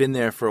that had been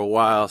there for a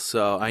while,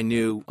 so I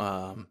knew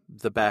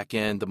the back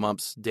end, the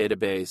MUMPS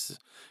database,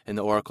 and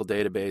the Oracle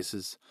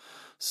databases.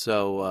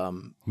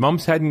 So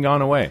MUMPS hadn't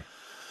gone away.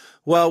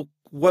 Well,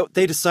 what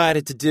they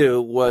decided to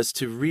do was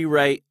to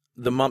rewrite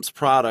the MUMPS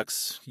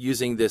products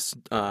using this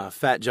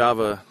Fat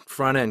Java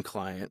front-end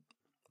client,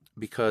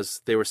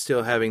 because they were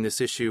still having this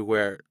issue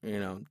where,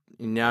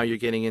 now you're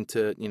getting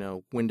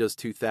into, Windows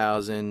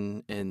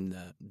 2000, and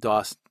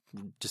DOS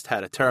just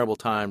had a terrible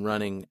time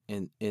running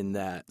in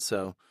that.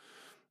 So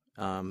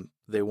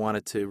they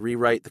wanted to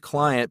rewrite the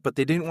client, but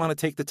they didn't want to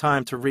take the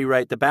time to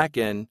rewrite the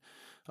backend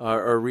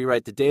or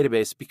rewrite the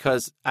database,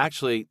 because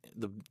actually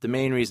the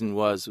main reason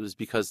was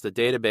because the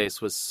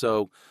database was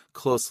so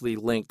closely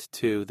linked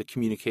to the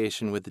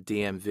communication with the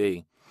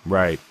DMV.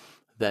 Right.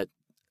 That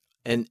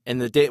and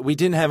we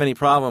didn't have any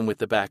problem with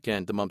the back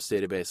end, the MUMPS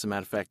database. As a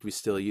matter of fact, we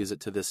still use it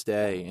to this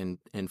day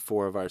in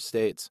 4 of our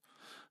states.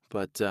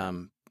 But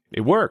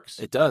it works.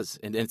 It does,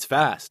 and it's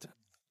fast.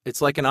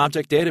 It's like an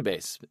object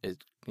database.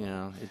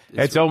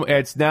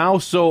 It's now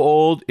so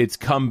old, it's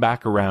come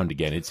back around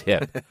again. It's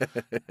hip.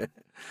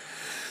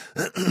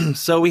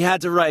 So we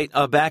had to write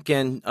a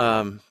back-end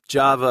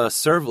Java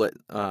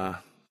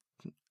servlet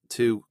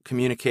to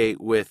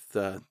communicate with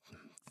the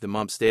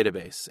MUMPS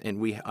database. And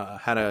we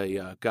had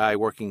a guy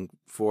working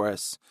for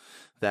us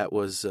that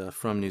was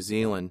from New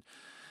Zealand.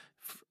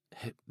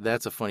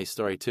 That's a funny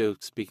story, too.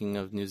 Speaking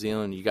of New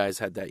Zealand, you guys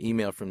had that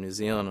email from New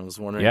Zealand. I was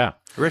wondering. Yeah.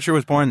 Richard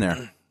was born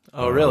there.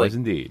 Oh, really? Was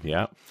indeed,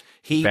 yeah.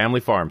 Family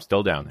farm,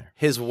 still down there.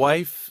 His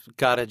wife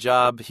got a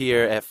job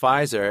here at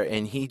Pfizer,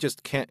 and he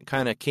just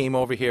kind of came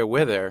over here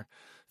with her,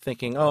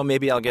 thinking, oh,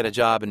 maybe I'll get a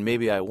job and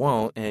maybe I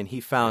won't. And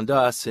he found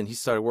us, and he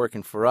started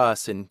working for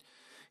us, and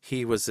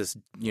he was this,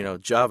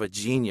 Java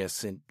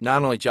genius, and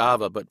not only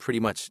Java, but pretty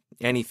much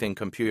anything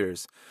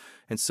computers.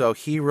 And so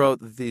he wrote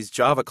these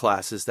Java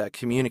classes that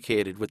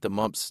communicated with the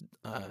MUMPS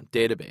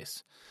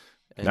database.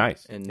 And,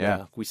 nice.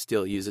 And we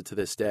still use it to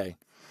this day.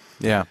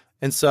 Yeah.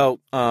 And so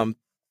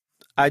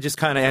I just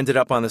kind of ended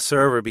up on the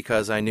server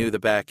because I knew the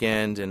back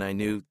end, and I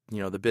knew,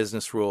 the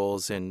business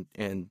rules and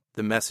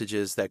the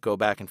messages that go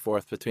back and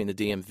forth between the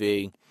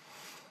DMV.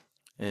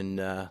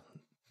 And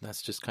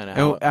that's just kind of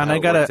how and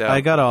it worked out. I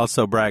gotta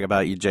also brag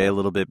about you, Jay, a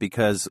little bit,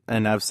 because,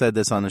 and I've said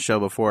this on the show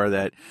before,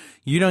 that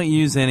you don't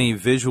use any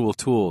visual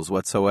tools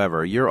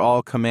whatsoever. You're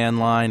all command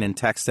line and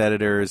text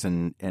editors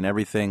and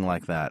everything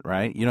like that,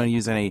 right? You don't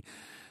use any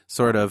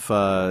sort of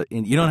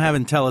you don't have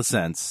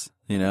IntelliSense.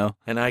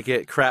 And I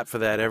get crap for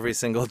that every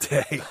single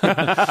day.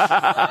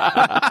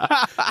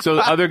 So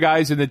other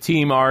guys in the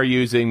team are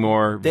using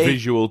more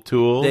visual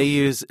tools? They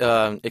use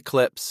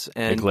Eclipse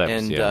and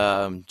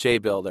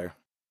JBuilder.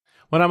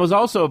 When I was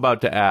also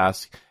about to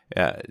ask,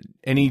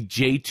 any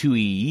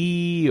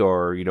J2EE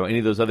or, any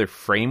of those other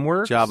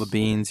frameworks? Java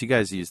Beans. You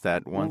guys used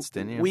that once,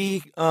 didn't you? We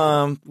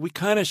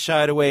kind of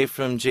shied away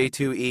from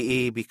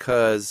J2EE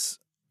because,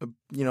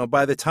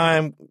 by the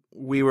time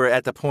we were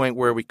at the point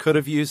where we could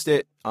have used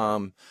it,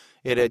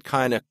 it had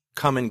kind of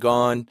come and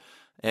gone,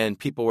 and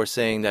people were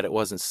saying that it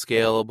wasn't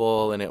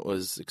scalable and it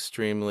was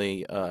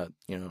extremely,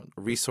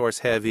 resource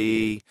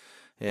heavy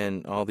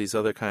and all these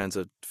other kinds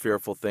of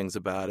fearful things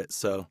about it.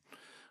 So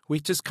we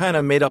just kind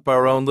of made up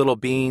our own little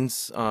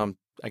beans. I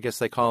guess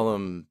they call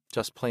them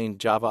just plain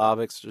Java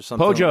objects or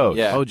something. Pojos.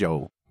 Yeah.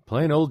 Pojo.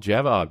 Plain old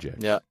Java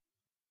objects. Yeah.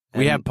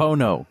 We have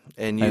Pono.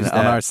 And use that.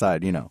 On our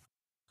side,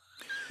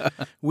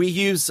 We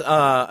use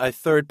a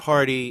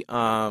third-party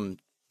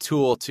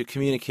tool to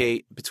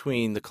communicate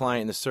between the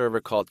client and the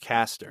server called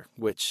Caster,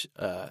 which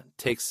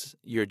takes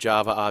your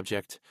Java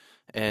object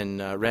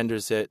and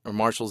renders it or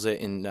marshals it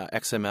in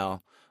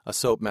XML, a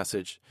SOAP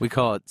message. We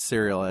call it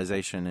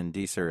serialization and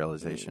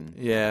deserialization.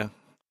 Yeah.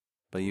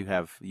 But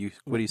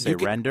what do you say,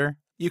 render?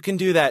 You can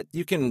do that.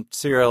 You can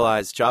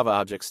serialize Java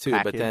objects too,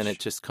 Package. But then it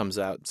just comes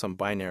out some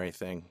binary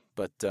thing.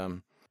 But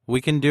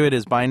we can do it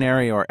as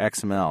binary or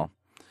XML.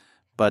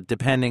 But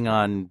depending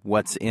on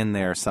what's in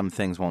there, some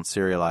things won't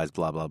serialize,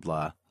 blah, blah,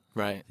 blah.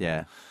 Right.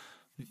 Yeah.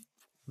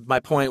 My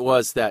point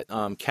was that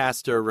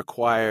Caster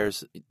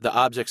requires the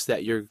objects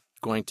that you're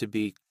going to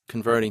be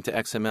converting to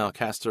XML.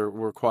 Caster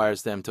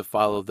requires them to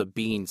follow the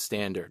Bean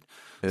standard.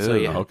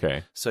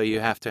 Okay. So you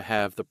have to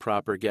have the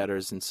proper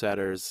getters and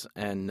setters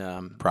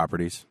and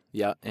Properties.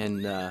 Yeah,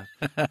 and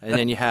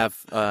then you have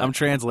I'm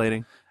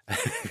translating.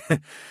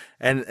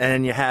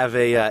 and you have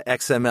a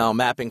XML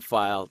mapping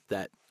file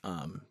that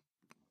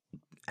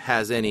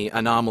has any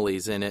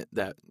anomalies in it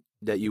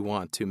that you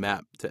want to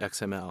map to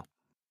XML.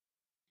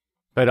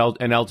 But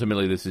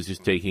ultimately, this is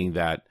just taking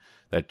that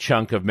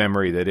chunk of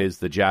memory that is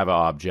the Java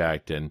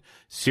object and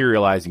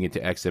serializing it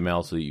to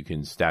XML so that you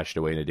can stash it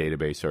away in a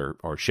database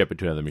or ship it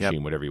to another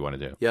machine, whatever you want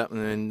to do. Yep,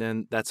 and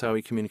then that's how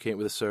we communicate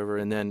with the server.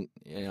 And then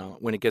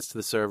when it gets to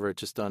the server, it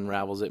just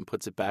unravels it and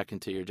puts it back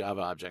into your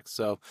Java objects.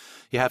 So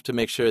you have to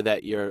make sure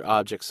that your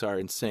objects are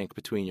in sync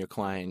between your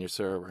client and your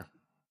server.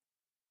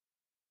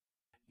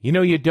 You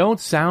know, you don't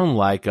sound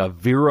like a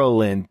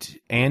virulent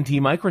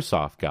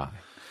anti-Microsoft guy.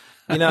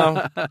 You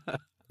know,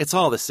 it's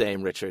all the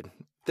same, Richard.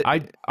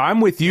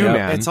 I'm with you,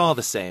 man. It's all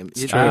the same.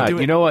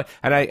 You know what?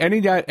 And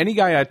any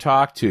guy I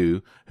talk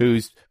to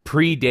who's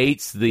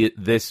predates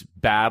this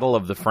battle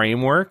of the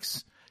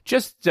frameworks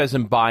just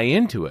doesn't buy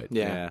into it.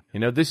 Yeah. You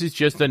know, this is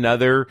just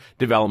another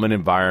development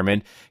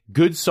environment.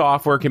 Good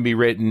software can be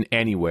written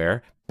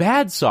anywhere.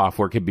 Bad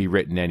software can be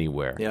written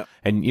anywhere. Yep.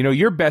 And, you know,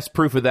 your best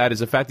proof of that is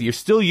the fact that you're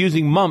still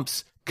using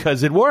MUMPS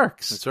because it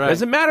works. That's right.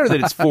 Doesn't matter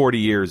that it's 40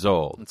 years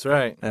old. That's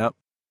right. Yep.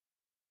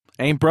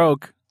 Ain't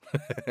broke.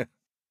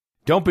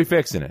 Don't be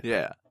fixing it.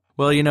 Yeah.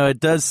 Well, you know,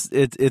 it's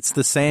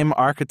the same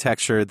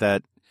architecture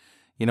that,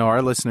 you know,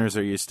 our listeners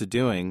are used to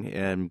doing,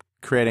 and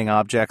creating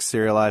objects,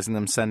 serializing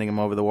them, sending them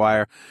over the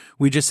wire.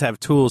 We just have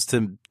tools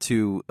to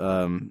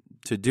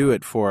do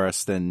it for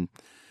us, than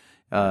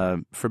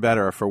for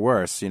better or for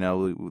worse. You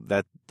know,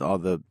 that all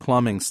the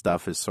plumbing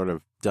stuff is sort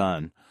of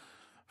done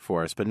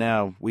for us. But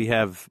now we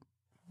have,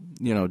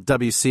 you know,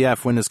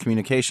 WCF, Windows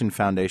Communication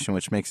Foundation,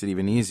 which makes it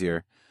even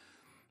easier.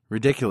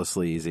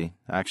 Ridiculously easy,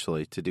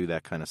 actually, to do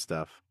that kind of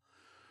stuff.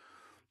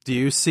 Do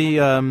you see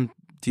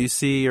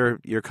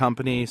your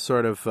company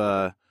sort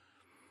of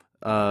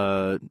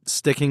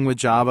sticking with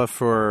Java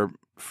for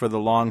the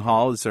long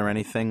haul? Is there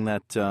anything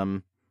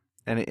that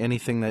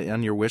anything that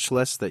on your wish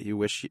list that you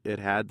wish it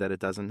had that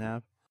it doesn't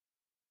have?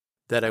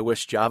 That I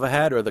wish Java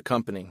had, or the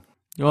company?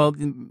 Well,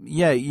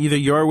 yeah, either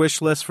your wish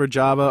list for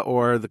Java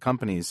or the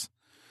company's.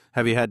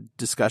 Have you had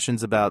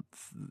discussions about,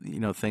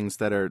 you know, things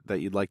that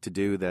you'd like to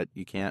do that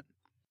you can't?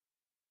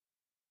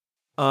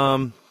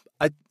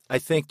 I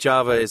think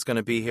Java is going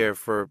to be here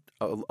for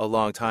a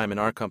long time in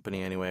our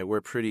company anyway. We're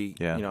pretty,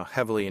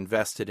 heavily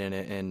invested in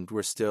it, and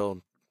we're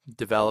still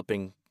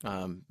developing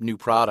new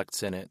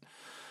products in it.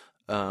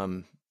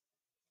 Do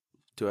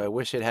I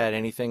wish it had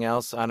anything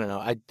else? I don't know.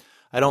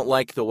 I don't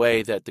like the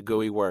way that the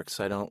GUI works.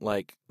 I don't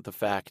like the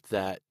fact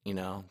that, you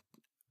know,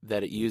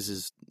 that it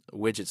uses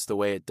widgets the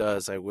way it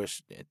does. I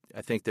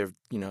think they're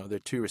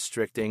too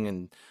restricting,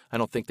 and I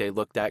don't think they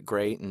look that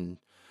great, and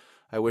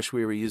I wish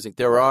we were using.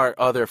 There are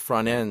other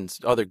front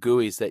ends, other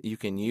GUIs that you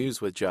can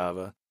use with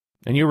Java.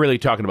 And you're really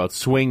talking about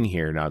Swing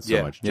here, not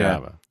so much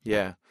Java.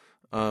 Yeah.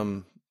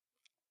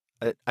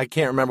 I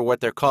can't remember what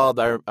they're called.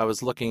 I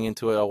was looking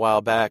into it a while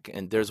back,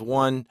 and there's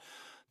one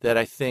that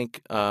I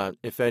think,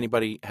 if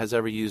anybody has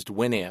ever used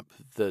Winamp,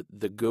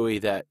 the GUI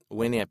that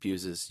Winamp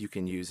uses, you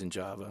can use in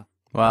Java.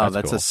 Wow,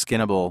 that's cool. a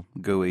skinnable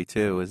GUI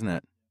too, isn't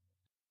it?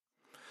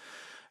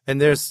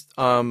 And there's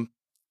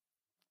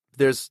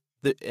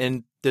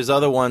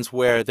other ones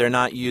where they're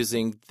not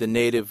using the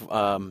native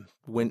and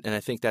I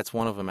think that's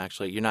one of them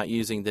actually. You're not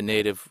using the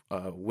native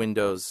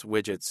Windows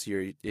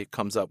widgets. It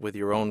comes up with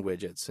your own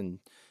widgets, and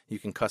you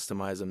can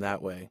customize them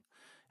that way,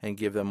 and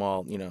give them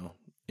all, you know,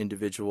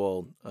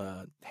 individual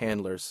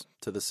handlers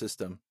to the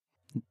system.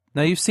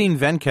 Now, you've seen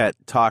Venkat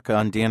talk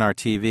on DNR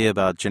TV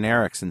about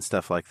generics and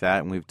stuff like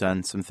that, and we've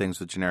done some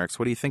things with generics.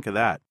 What do you think of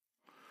that?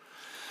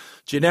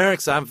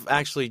 Generics, I've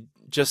actually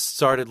just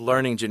started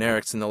learning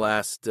generics in the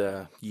last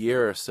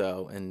year or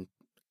so, and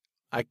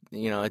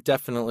it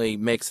definitely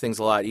makes things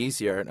a lot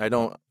easier. I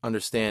don't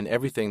understand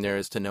everything there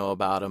is to know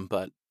about them,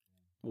 but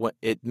what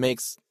it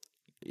makes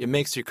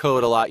your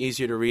code a lot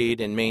easier to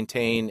read and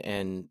maintain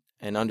and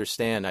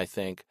understand, I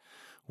think,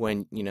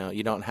 when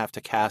you don't have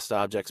to cast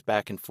objects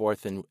back and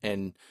forth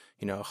and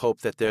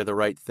hope that they're the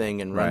right thing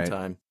in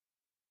runtime.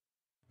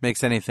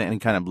 Makes any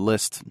kind of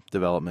list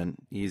development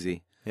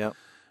easy. Yep.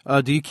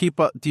 Do you keep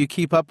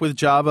up with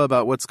Java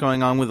about what's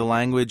going on with the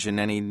language and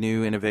any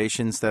new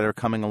innovations that are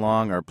coming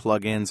along, or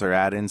plugins or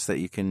add-ins that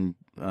you can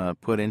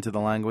put into the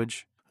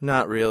language?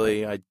 Not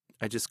really. I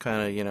just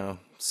kind of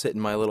sit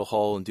in my little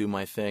hole and do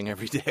my thing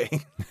every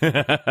day.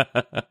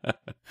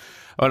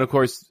 And of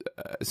course,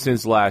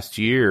 since last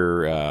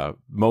year,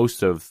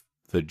 most of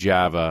the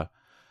Java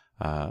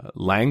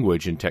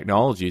language and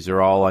technologies are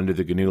all under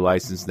the GNU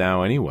license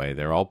now anyway.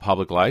 They're all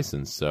public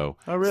license. So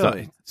oh,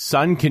 really?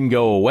 Sun can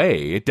go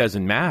away. It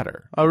doesn't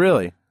matter. Oh,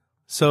 really?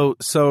 So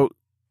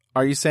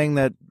are you saying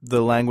that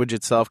the language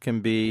itself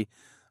can be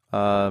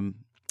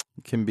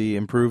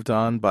improved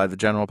on by the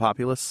general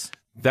populace?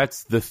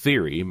 That's the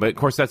theory, but of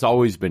course that's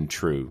always been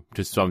true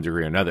to some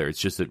degree or another. It's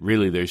just that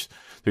really there's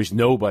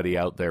nobody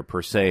out there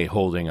per se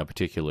holding a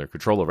particular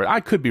control over it. I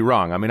could be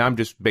wrong. I mean, I'm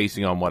just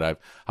basing on what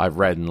I've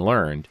read and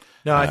learned.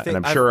 No, I think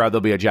and I'm sure there'll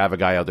be a Java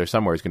guy out there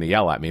somewhere who's going to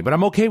yell at me, but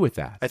I'm okay with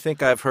that. I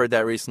think I've heard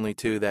that recently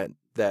too.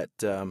 That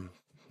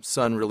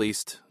Sun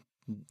released,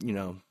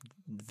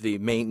 the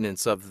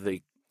maintenance of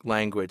the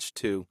language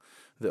to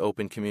the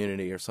open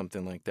community or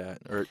something like that,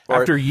 or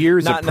after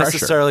years of pressure. Not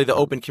necessarily the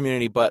open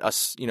community, but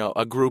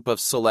a group of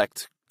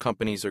select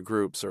companies or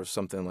groups or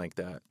something like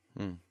that.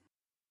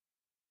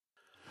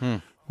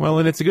 Well,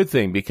 and it's a good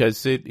thing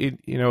because it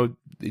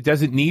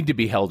doesn't need to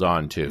be held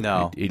on to.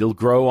 No, it'll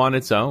grow on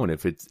its own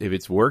if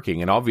it's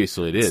working, and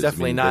obviously it is. It's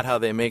definitely not how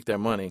they make their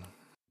money.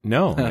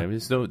 No,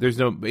 there's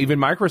no even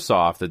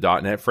Microsoft,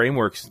 the .NET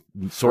frameworks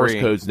source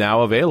code's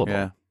now available.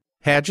 Yeah.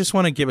 Hey, I just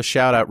want to give a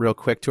shout out real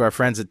quick to our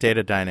friends at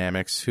Data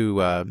Dynamics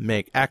who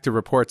make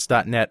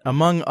ActiveReports.net,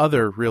 among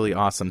other really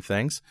awesome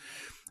things.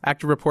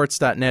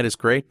 ActiveReports.net is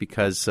great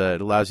because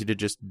it allows you to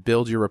just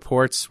build your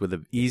reports with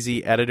an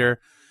easy editor,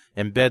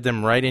 embed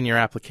them right in your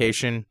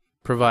application,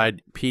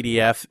 provide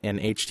PDF and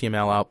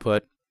HTML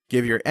output,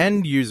 give your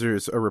end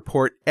users a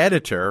report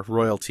editor,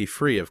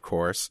 royalty-free, of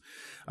course,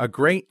 a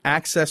great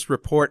Access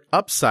report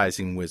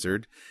upsizing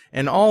wizard,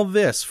 and all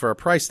this for a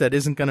price that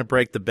isn't going to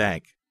break the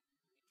bank.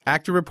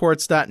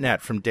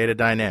 ActiveReports.net from Data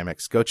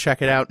Dynamics. Go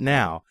check it out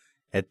now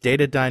at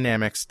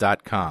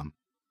datadynamics.com.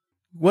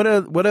 What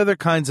other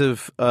kinds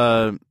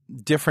of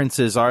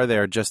differences are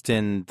there just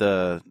in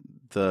the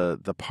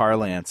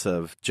parlance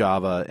of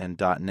Java and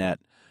 .NET?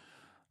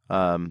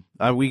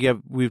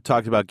 We've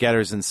talked about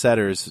getters and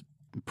setters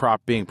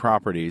being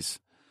properties.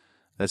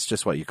 That's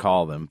just what you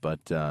call them.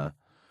 But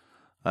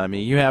I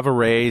mean, you have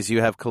arrays,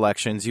 you have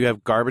collections, you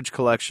have garbage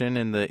collection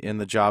in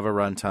the Java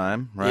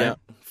runtime, right? Yeah.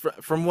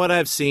 From what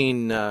I've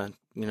seen,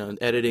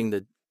 editing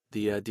the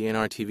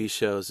DNR TV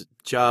shows,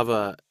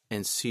 Java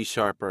and C#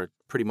 are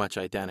pretty much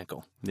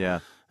identical.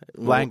 Yeah,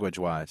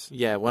 language-wise.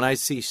 Yeah, when I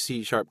see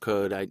C#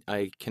 code,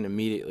 I can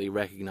immediately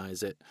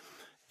recognize it,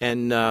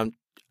 and I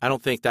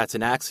don't think that's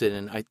an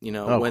accident.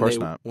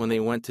 When they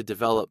went to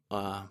develop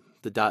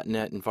the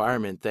 .NET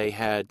environment, they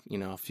had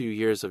a few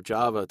years of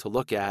Java to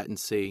look at and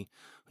see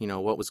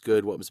what was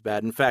good, what was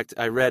bad. In fact,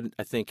 I read,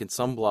 I think in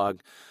some blog,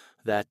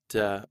 that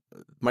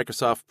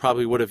Microsoft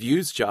probably would have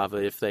used Java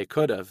if they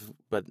could have,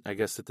 but I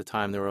guess at the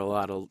time there were a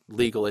lot of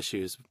legal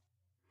issues.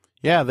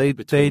 Yeah, they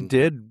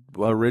did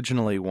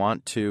originally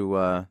want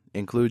to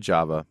include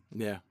Java.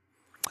 Yeah.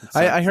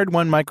 I heard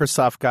one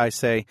Microsoft guy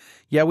say,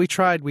 "Yeah, we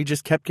tried. We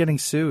just kept getting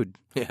sued."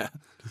 Yeah.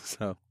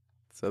 So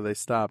they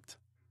stopped.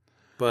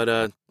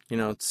 But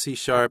C#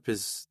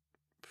 is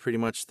pretty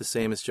much the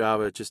same as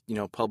Java, just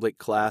public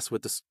class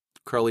with the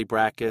curly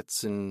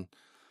brackets and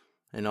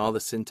all the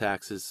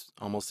syntax is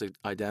almost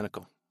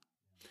identical.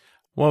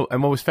 Well,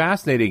 and what was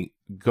fascinating,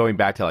 going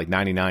back to like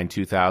 99,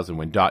 2000,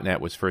 when .NET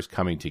was first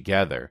coming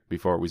together,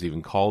 before it was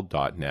even called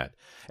 .NET,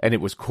 and it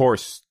was, of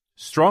course,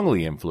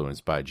 strongly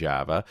influenced by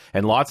Java,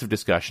 and lots of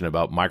discussion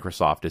about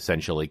Microsoft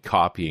essentially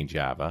copying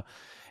Java.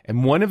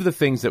 And one of the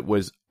things that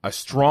was a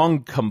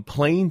strong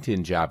complaint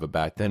in Java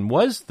back then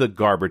was the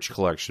garbage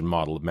collection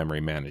model of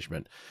memory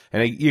management.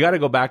 And you got to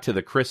go back to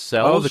the Chris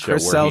Sells show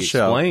where he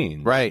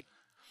explains. Right.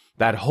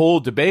 That whole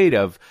debate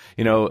of,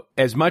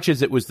 as much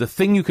as it was the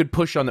thing you could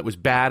push on that was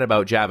bad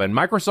about Java, and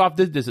Microsoft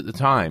did this at the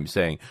time,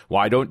 saying,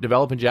 why don't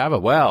develop in Java?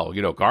 Well,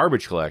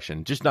 garbage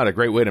collection, just not a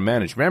great way to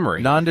manage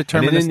memory. Non-deterministic.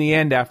 And then in the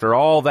end, after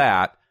all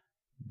that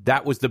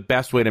was the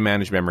best way to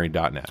manage memory in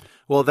 .NET.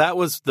 Well, that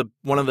was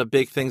one of the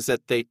big things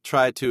that they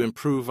tried to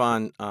improve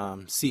on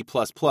C++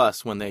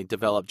 when they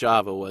developed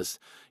Java was,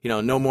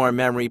 no more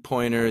memory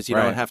pointers. You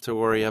don't have to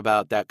worry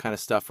about that kind of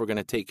stuff. We're going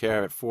to take care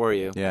of it for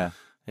you. Yeah.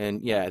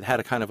 And yeah, it had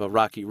a kind of a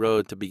rocky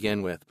road to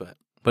begin with, but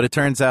it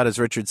turns out, as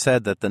Richard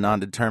said, that the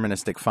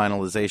non-deterministic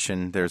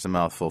finalization, there's a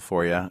mouthful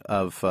for you,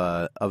 of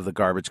the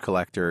garbage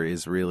collector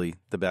is really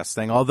the best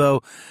thing.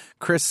 Although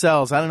Chris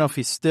Sells, I don't know if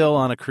he's still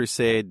on a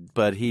crusade,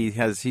 but he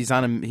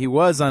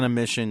was on a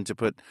mission to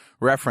put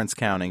reference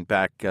counting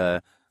back,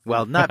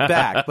 not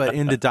back, but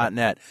into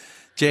 .NET.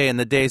 Jay, in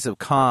the days of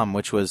COM,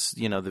 which was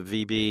the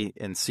VB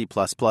and C++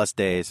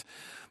 days,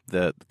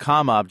 the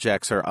COM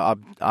objects are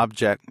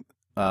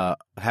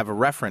have a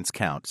reference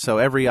count. So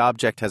every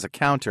object has a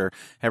counter.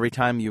 Every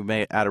time you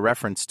may add a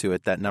reference to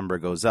it, that number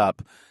goes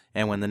up.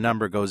 And when the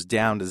number goes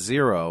down to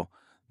 0,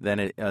 then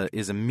it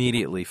is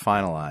immediately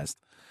finalized.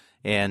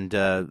 And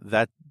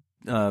the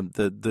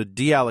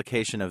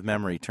deallocation of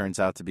memory turns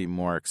out to be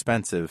more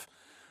expensive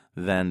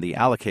than the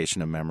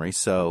allocation of memory.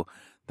 So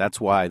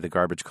that's why the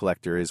garbage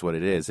collector is what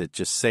it is. It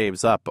just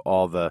saves up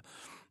all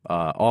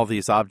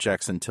these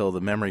objects until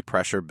the memory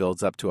pressure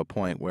builds up to a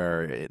point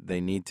where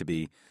they need to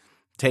be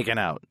taken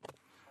out.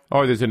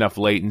 Or there's enough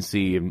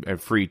latency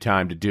and free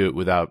time to do it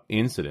without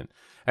incident.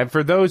 And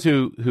for those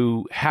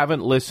who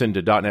haven't listened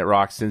to .NET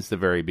Rocks since the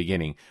very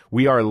beginning,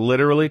 we are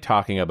literally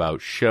talking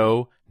about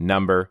show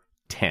number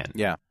 10.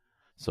 Yeah.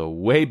 So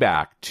way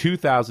back,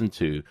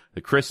 2002,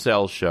 the Chris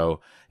Sells show.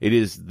 It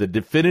is the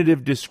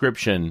definitive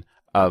description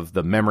of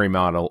the memory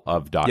model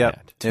of .NET.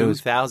 Yep.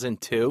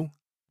 2002?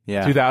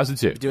 Yeah.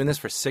 2002. Doing this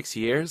for 6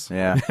 years?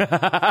 Yeah.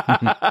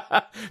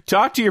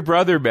 Talk to your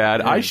brother, man.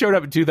 Yeah. I showed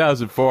up in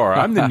 2004.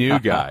 I'm the new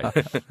guy.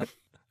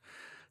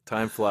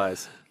 Time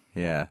flies.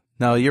 Yeah.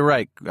 No, you're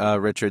right,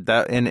 Richard.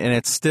 And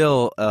it's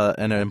still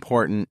an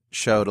important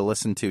show to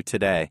listen to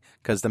today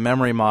because the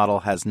memory model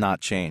has not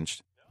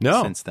changed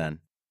since then.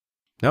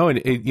 No,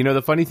 and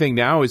the funny thing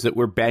now is that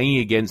we're banging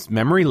against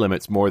memory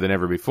limits more than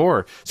ever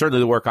before. Certainly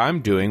the work I'm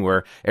doing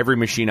where every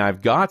machine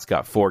I've got's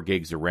got 4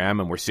 gigs of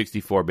RAM and we're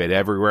 64-bit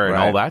everywhere and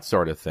all that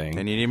sort of thing.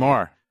 And you need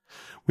more.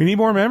 We need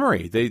more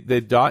memory.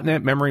 The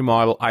 .NET memory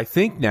model, I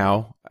think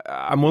now,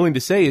 I'm willing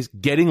to say, is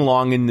getting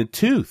long in the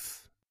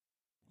tooth.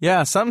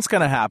 Yeah, something's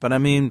going to happen. I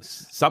mean,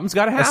 something's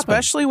got to happen.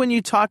 Especially when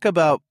you talk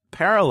about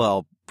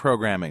parallel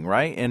programming,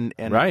 right? And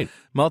right.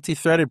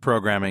 Multi-threaded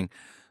programming.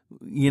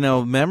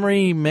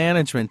 memory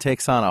management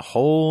takes on a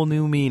whole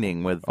new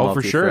meaning with for sure.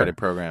 multi-threaded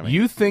programming.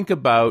 You think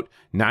about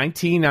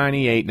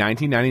 1998,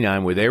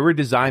 1999, where they were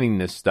designing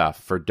this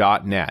stuff for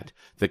 .NET.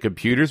 The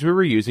computers we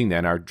were using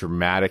then are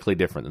dramatically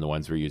different than the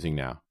ones we're using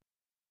now.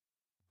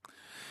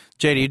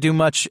 Jay, do you do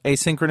much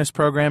asynchronous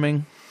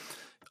programming?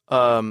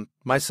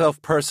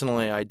 Myself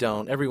personally, I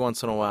don't. Every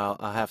once in a while,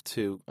 I have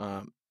to,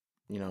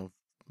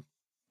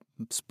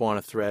 spawn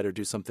a thread or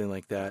do something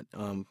like that.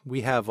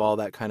 We have all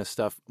that kind of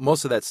stuff.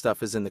 Most of that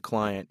stuff is in the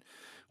client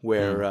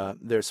where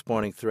they're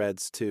spawning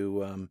threads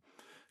to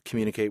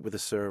communicate with the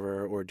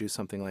server or do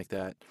something like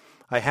that.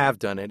 I have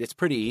done it. It's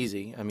pretty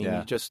easy. I mean,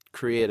 you just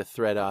create a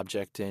thread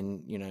object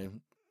and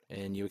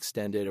you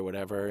extend it or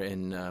whatever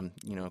and,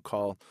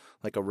 call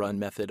like a run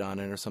method on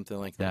it or something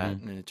like that.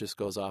 And it just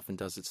goes off and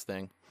does its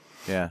thing.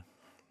 Yeah.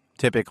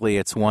 Typically,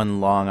 it's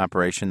one long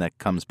operation that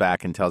comes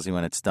back and tells you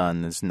when it's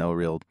done. There's no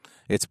real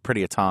 – it's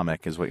pretty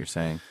atomic is what you're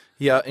saying.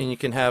 Yeah, and you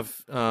can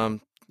have an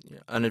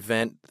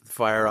event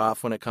fire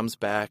off when it comes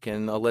back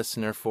and a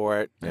listener for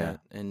it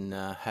and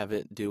have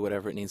it do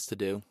whatever it needs to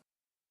do.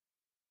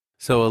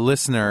 So a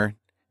listener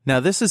 – now,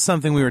 this is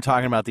something we were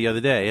talking about the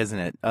other day, isn't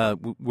it?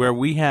 Where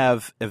we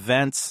have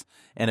events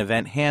and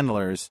event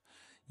handlers,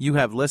 you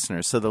have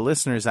listeners. So the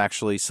listeners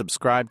actually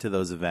subscribe to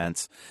those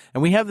events.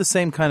 And we have the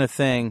same kind of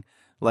thing –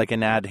 like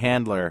an add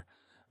handler,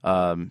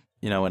 in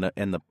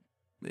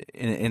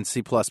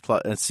C++, C#,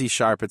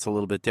 it's a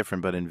little bit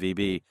different, but in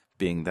VB,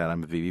 being that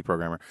I'm a VB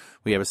programmer,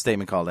 we have a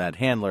statement called add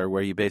handler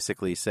where you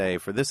basically say,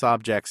 for this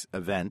object's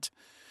event,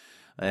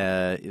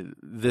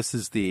 this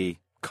is the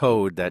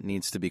code that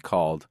needs to be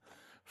called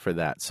for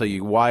that. So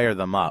you wire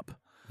them up.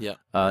 Yeah.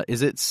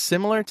 Is it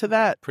similar to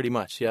that? Pretty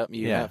much, yep.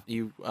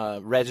 You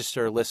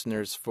register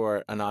listeners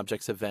for an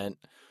object's event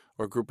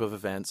or group of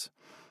events,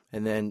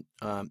 and then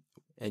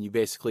and you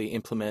basically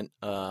implement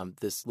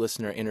this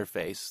listener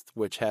interface,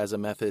 which has a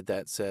method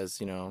that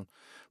says,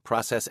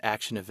 process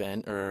action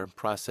event or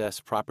process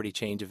property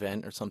change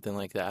event or something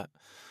like that.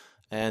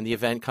 And the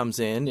event comes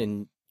in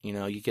and,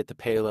 you get the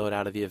payload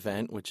out of the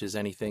event, which is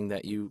anything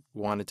that you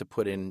wanted to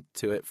put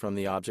into it from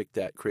the object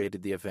that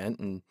created the event.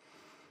 And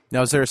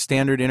now, is there a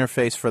standard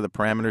interface for the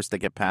parameters that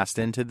get passed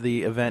into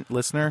the event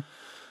listener?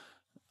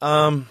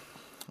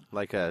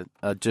 Like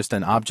just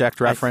an object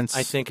reference?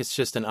 I think it's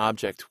just an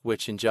object,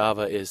 which in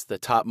Java is the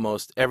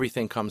topmost.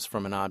 Everything comes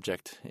from an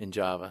object in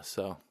Java,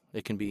 so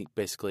it can be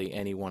basically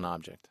any one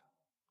object.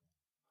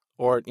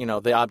 Or,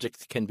 the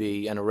object can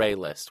be an array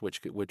list,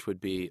 which would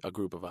be a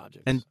group of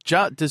objects. And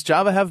does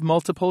Java have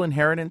multiple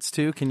inheritance,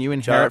 too? Can you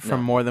inherit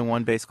from more than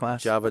one base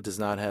class? Java does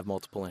not have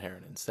multiple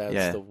inheritance.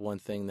 That's the one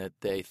thing that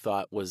they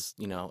thought was,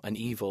 an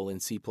evil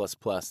in C++.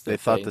 They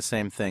thought the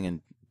same thing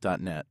in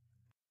 .NET.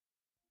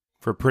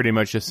 For pretty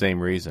much the same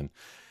reason.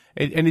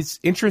 And it's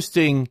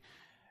interesting.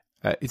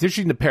 It's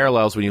interesting the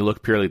parallels when you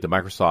look purely at the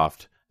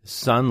Microsoft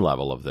Sun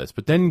level of this,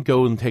 but then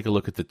go and take a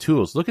look at the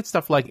tools. Look at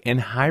stuff like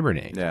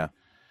nhibernate,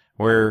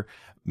 where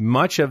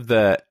much of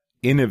the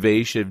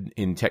innovation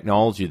in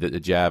technology that the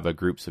Java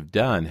groups have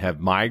done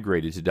have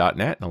migrated to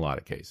 .NET in a lot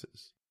of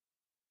cases.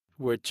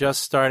 We're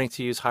just starting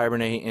to use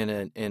Hibernate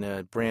in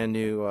a brand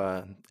new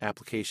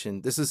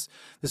application. This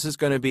is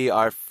going to be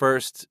our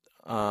first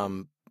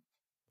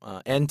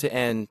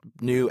end-to-end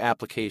new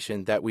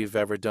application that we've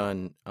ever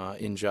done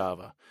in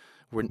Java.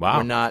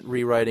 We're not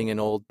rewriting an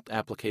old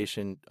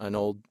application, an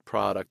old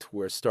product.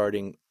 We're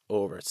starting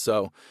over.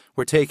 So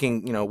we're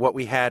taking what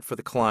we had for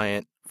the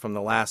client from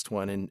the last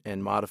one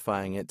and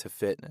modifying it to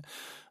fit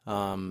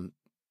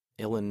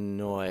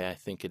Illinois, I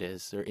think it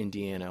is, or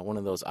Indiana, one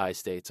of those I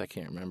states. I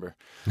can't remember.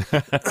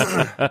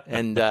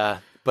 And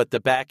but the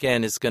back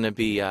end is going to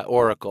be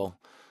Oracle,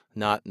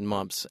 not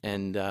MUMPS,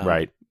 and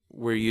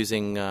we're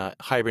using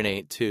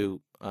Hibernate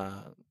to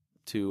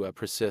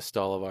persist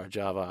all of our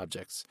Java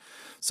objects.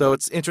 So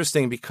it's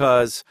interesting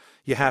because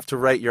you have to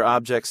write your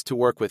objects to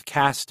work with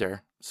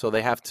Castor, so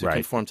they have to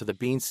conform to the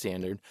Bean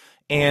standard,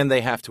 and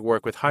they have to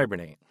work with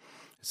Hibernate.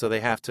 So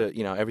they have to,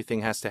 everything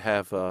has to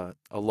have a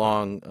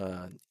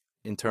long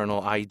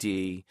internal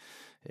ID,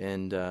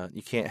 and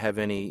you can't have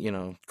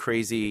any,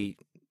 crazy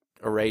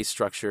array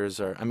structures,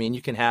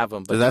 you can have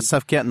them. But does that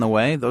stuff get in the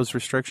way, those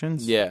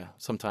restrictions? Yeah,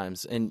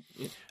 sometimes. And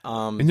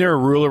isn't there a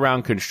rule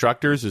around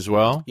constructors as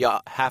well? Yeah,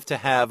 have to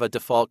have a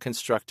default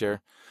constructor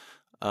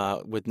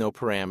with no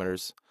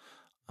parameters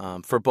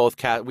for both.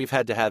 We've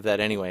had to have that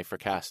anyway for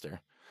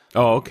Castor.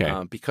 Oh,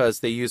 okay.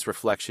 Because they use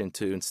reflection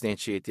to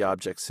instantiate the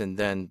objects, and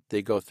then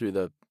they go through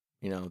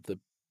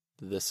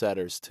the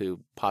setters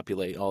to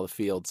populate all the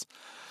fields.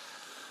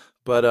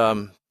 But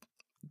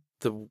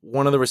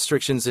one of the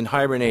restrictions in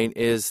Hibernate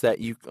is that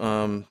you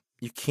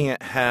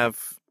can't have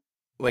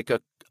like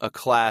a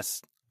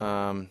class.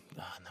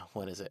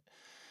 What is it?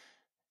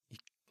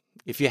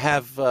 If you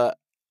have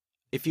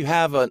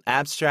an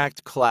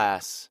abstract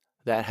class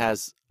that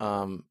has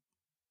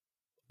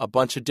a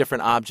bunch of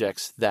different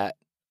objects that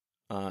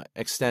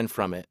extend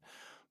from it,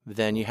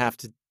 then you have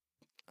to.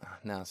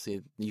 Now,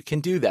 see, you can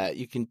do that.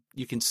 You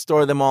can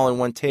store them all in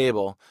one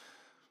table.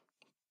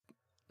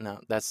 No,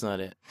 that's not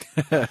it.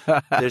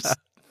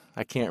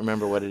 I can't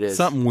remember what it is.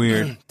 Something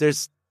weird.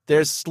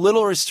 There's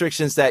little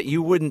restrictions that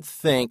you wouldn't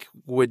think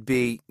would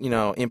be,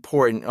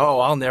 important. Oh,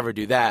 I'll never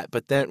do that.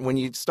 But then when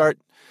you start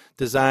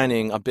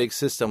designing a big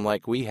system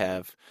like we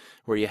have,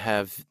 where you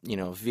have,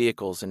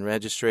 vehicles and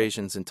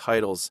registrations and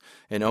titles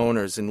and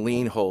owners and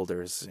lien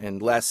holders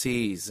and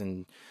lessees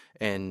and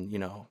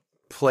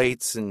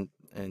plates and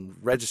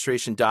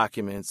registration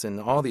documents and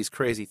all these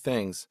crazy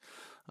things,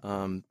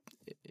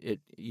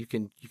 you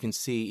can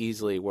see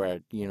easily where,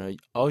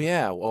 oh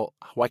yeah, well,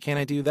 why can't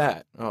I do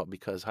that? Oh,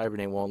 because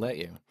Hibernate won't let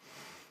you.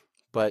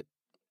 But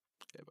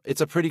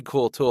it's a pretty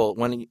cool tool.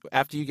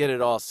 After you get it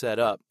all set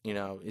up,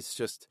 it's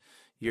just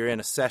you're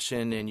in a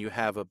session and you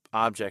have an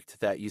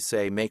object that you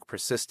say make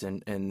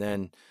persistent, and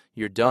then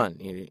you're done.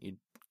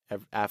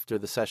 After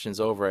the session's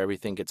over,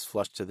 everything gets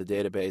flushed to the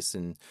database,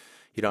 and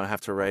you don't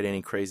have to write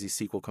any crazy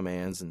SQL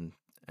commands and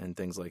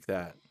things like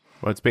that.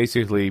 Well, it's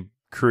basically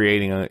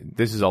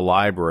this is a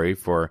library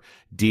for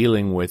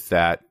dealing with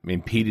that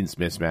impedance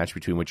mismatch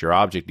between what your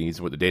object needs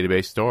and what the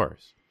database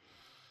stores.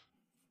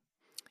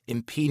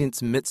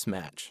 Impedance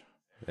mismatch.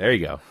 There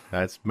you go.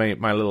 That's my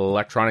little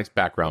electronics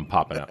background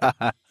popping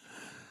up.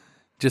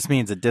 Just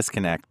means a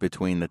disconnect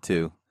between the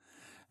two.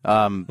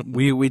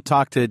 We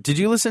talked to. Did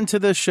you listen to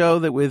the show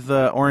that with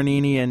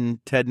Ornini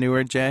and Ted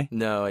Neward, Jay?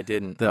 No, I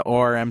didn't. The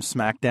ORM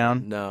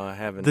Smackdown. No, I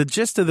haven't. The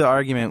gist of the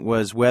argument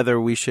was whether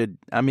we should.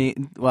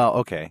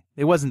 Okay,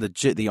 it wasn't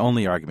the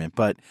only argument,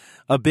 but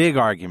a big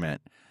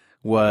argument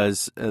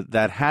was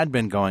that had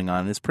been going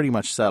on. It's pretty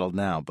much settled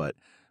now, but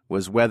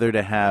was whether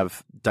to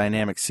have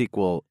dynamic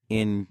SQL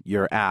in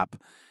your app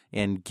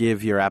and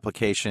give your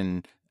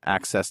application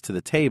access to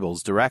the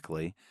tables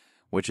directly,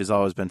 which has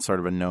always been sort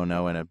of a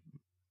no-no and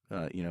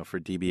for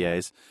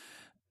DBAs,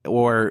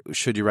 or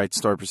should you write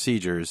stored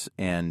procedures,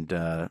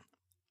 and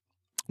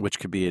which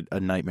could be a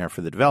nightmare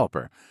for the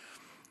developer.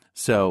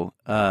 So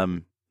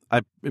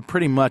it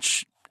pretty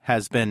much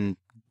has been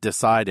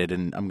decided,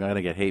 and I'm going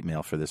to get hate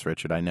mail for this,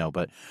 Richard, I know,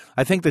 but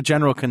I think the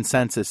general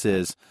consensus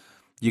is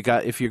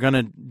if you're going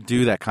to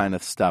do that kind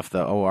of stuff,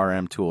 the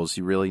ORM tools,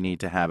 you really need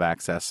to have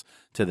access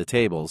to the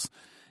tables,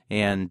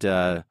 and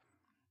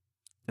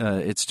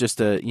it's just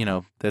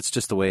that's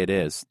just the way it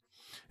is.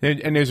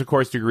 And there's, of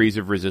course, degrees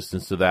of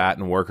resistance to that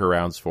and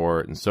workarounds for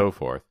it and so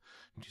forth,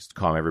 just to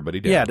calm everybody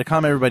down. Yeah, to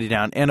calm everybody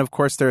down. And, of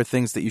course, there are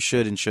things that you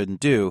should and shouldn't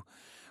do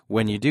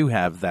when you do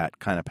have that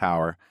kind of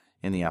power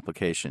in the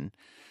application.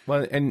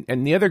 Well, and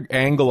the other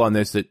angle on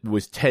this that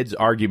was Ted's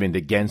argument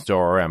against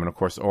ORM, and, of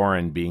course,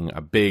 Oren being a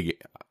big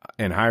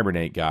and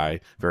Hibernate guy,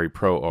 very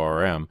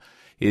pro-ORM,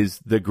 is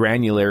the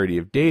granularity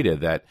of data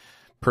that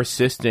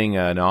persisting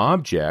an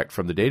object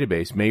from the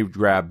database may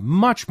grab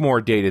much more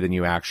data than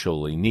you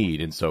actually need,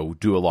 and so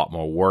do a lot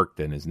more work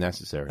than is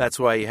necessary. That's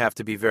why you have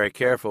to be very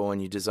careful when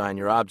you design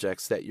your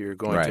objects that you're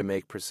going to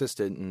make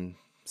persistent and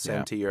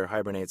send to your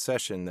Hibernate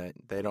session, that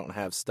they don't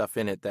have stuff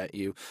in it that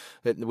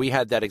we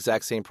had that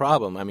exact same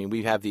problem. I mean,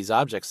 we have these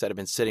objects that have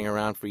been sitting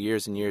around for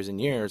years and years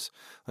and years,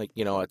 like,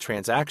 a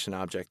transaction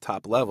object,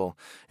 top level,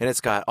 and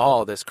it's got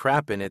all this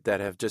crap in it that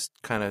have just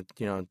kind of,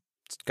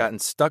 gotten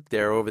stuck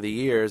there over the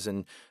years,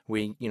 and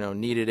we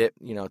needed it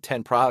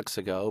 10 products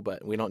ago,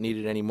 but we don't need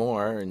it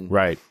anymore, and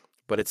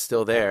but it's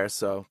still there.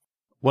 So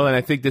well, and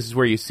I think this is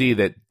where you see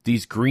that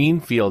these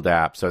greenfield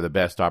apps are the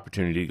best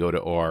opportunity to go to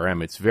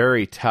ORM. It's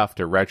very tough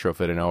to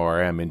retrofit an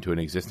ORM into an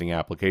existing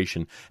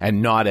application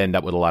and not end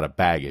up with a lot of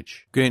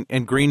baggage.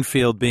 And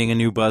greenfield being a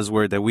new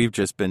buzzword that we've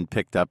just been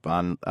picked up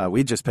on,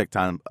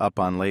 up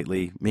on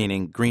lately,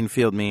 meaning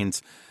greenfield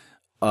means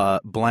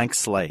blank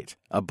slate,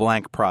 a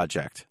blank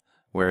project,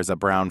 whereas a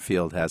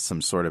brownfield has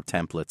some sort of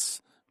templates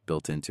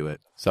built into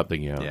it.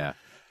 Something, Yeah.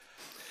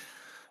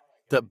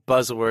 The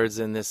buzzwords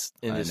in this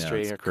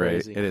industry are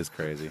crazy. It is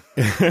crazy.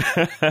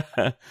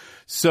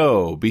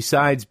 So,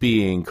 besides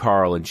being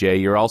Carl and Jay,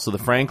 you're also the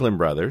Franklin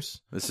brothers.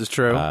 This is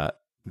true.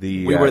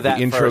 We were that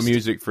the intro first.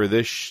 music for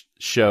this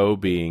show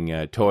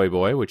being Toy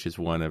Boy, which is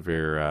one of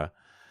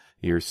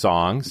your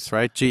songs. That's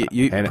right. Gee,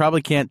 you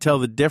probably can't tell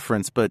the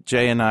difference, but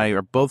Jay and I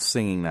are both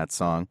singing that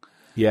song.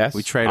 Yes,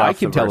 we trade I off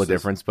can the tell the verses.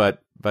 difference,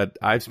 but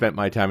I've spent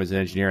my time as an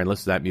engineer and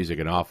listened to that music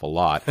an awful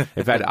lot.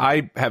 In fact,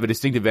 I have a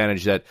distinct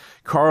advantage that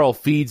Carl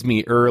feeds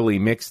me early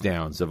mix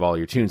downs of all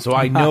your tunes, so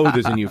I know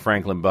there's a new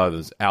Franklin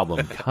Brothers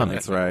album coming.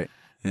 That's right.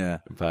 Yeah.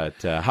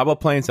 But how about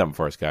playing something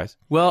for us, guys?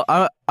 Well,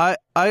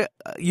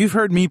 you've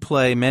heard me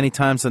play many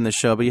times on this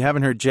show, but you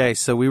haven't heard Jay.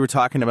 So we were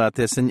talking about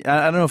this, and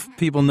I don't know if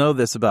people know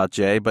this about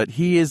Jay, but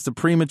he is the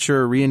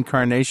premature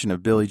reincarnation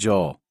of Billy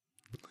Joel.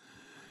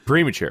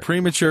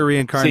 Premature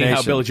reincarnation. Seeing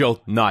how Billy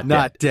Joel not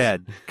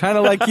dead. Kind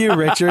of like you,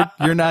 Richard.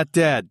 You're not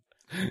dead.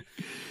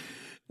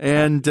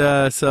 And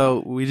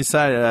so we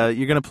decided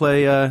you're going to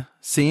play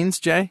scenes,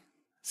 Jay?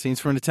 Scenes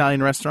from an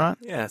Italian restaurant?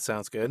 Yeah,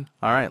 sounds good.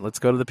 All right, let's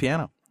go to the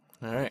piano.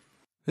 All right.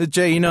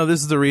 Jay,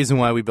 this is the reason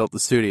why we built the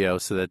studio,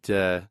 so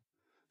that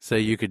so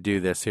you could do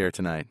this here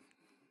tonight.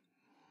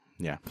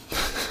 Yeah.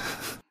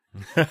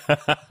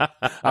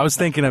 I was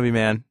thinking of you,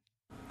 man.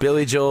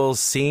 Billy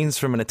Joel's Scenes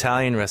from an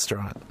Italian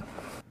Restaurant.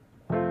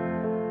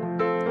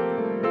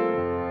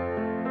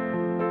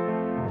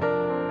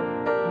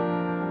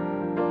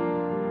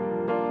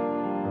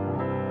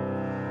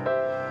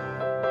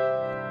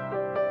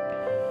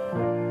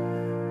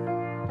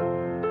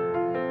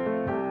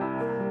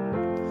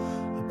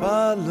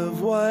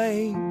 of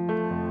white,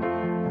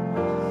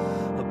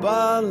 a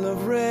bottle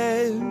of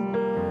red,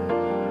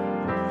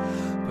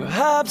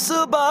 perhaps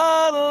a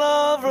bottle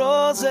of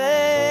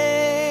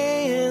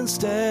rosé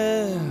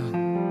instead.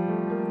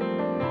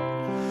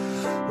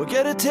 We'll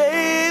get a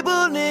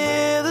table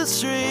near the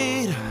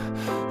street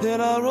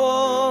in our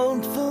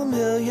old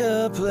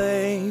familiar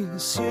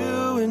place,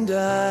 you and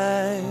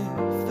I,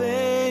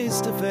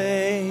 face to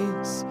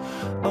face.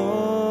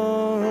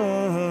 Oh,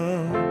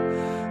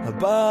 a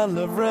bottle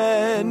of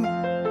red,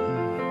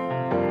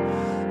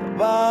 a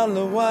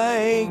bottle of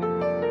white.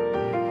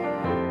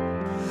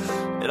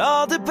 It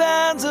all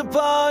depends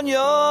upon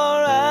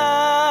your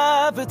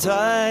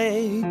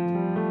appetite.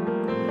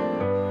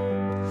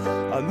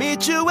 I'll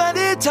meet you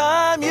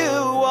anytime you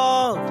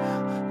want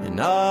in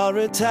our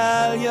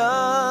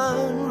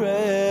Italian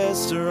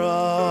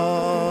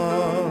restaurant.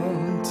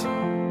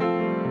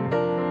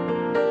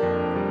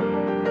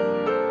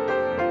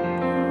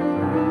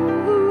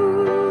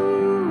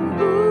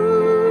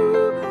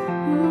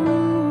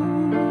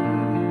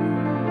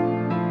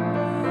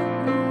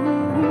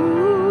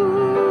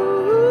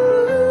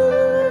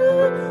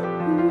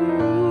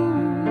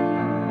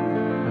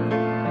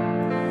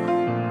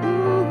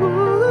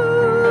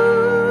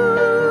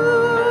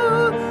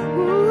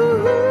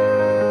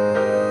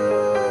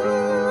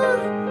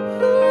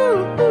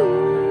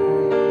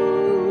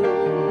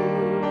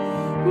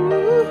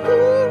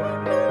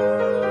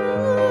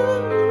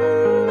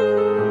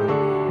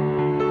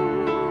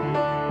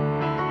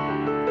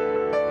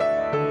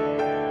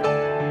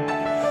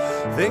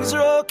 Things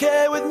are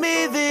okay with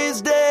me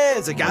these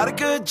days. I got a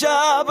good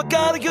job, I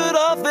got a good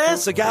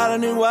office, I got a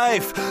new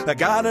wife, I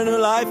got a new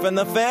life, and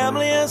the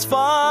family is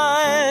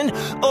fine.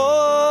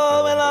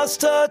 Oh, I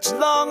lost touch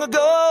long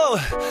ago.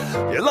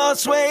 You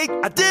lost weight,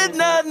 I did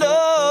not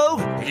know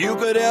you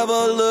could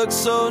ever look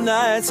so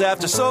nice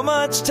after so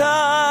much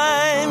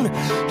time.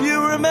 Do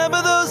you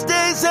remember those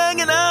days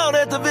hanging out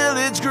at the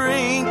village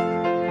green?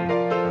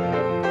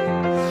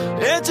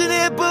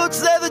 Engineer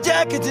boots, leather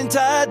jackets, and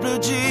tight blue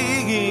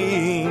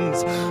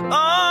jeans.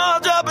 Oh,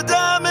 drop a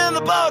dime in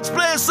the box,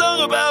 play a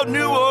song about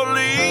New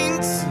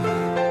Orleans.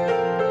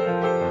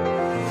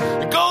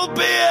 Gold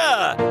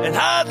beer and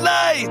hot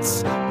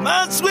lights,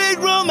 my sweet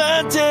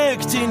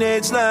romantic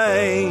teenage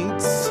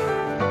nights.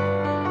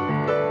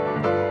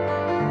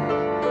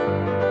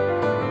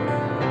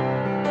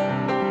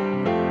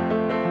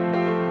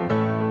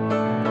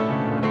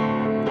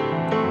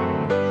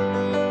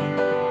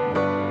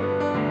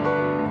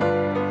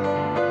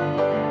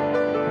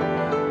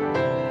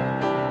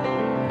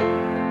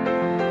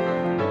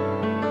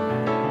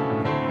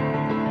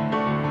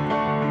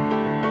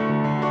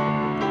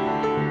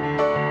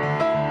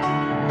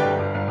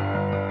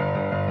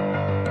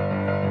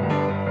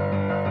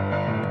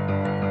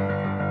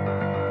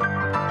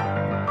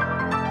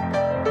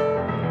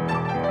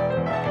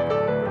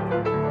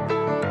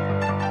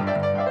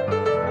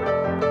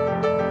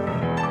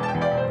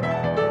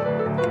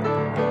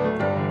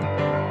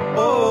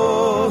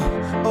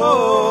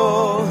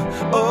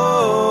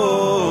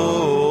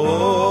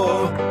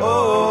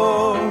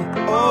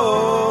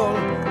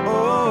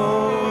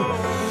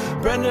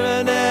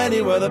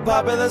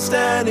 Popular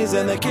standees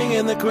and the king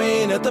and the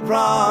queen at the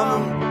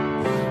prom,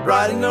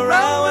 riding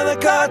around with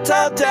a car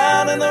top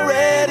down and the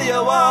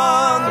radio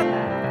on.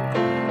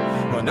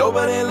 Well,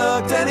 nobody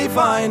looked any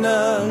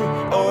finer,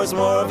 or it's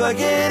more of a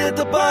kid at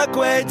the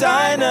Parkway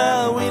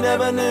Diner. We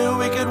never knew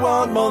we could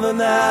want more than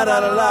that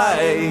out of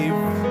life.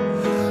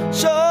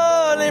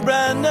 Surely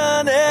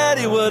Brandon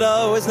Eddie would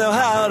always know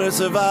how to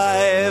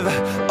survive.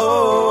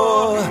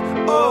 Oh,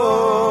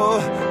 oh,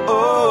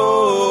 oh.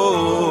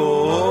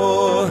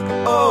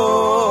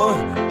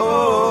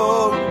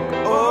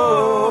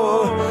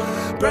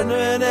 Brenda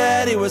and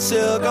Eddie were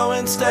still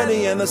going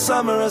steady in the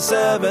summer of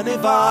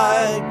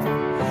 '75,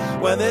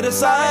 when they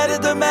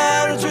decided the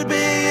marriage would be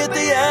at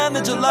the end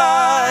of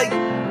July.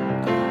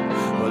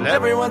 Well,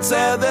 everyone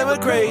said they were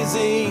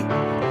crazy.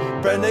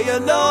 Brenda, you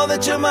know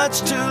that you're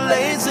much too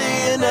lazy,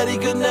 and Eddie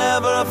could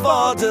never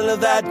afford to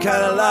live that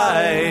kind of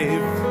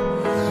life.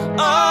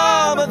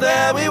 Oh, but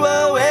there we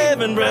were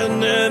waving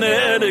Brenda and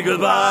Eddie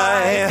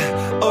goodbye.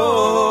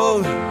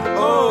 Oh,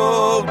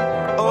 oh,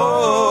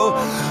 oh.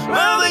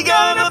 Well, they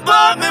got an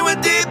apartment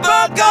with deep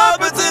hard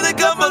carpets and a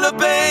couple of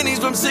paintings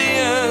from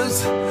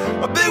Sears.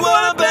 A big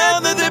water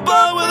band that they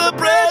bought with a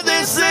bread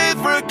they saved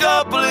for a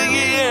couple of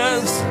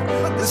years.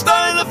 They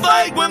started to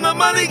fight when the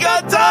money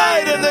got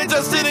tight, and they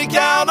just didn't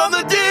count on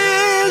the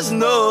tears.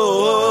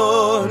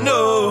 No,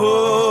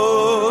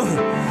 no.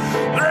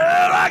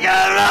 Rock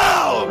and roll!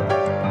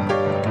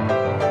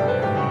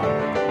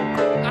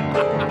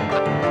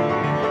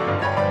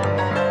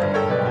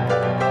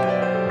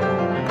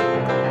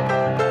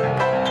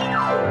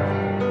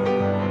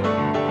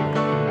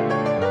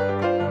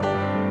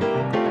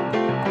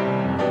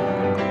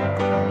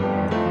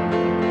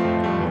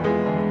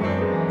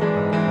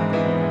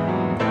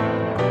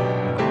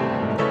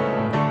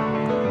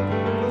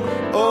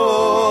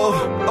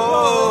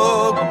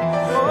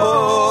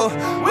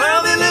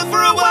 Well, the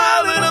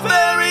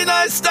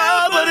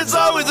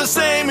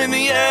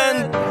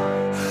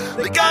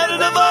kind of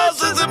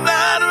divorce is a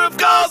matter of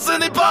course,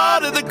 and he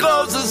parted the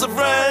closest of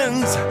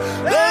friends.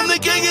 Then the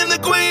king and the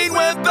queen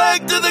went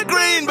back to the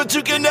green, but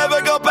you can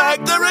never go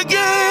back there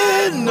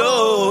again.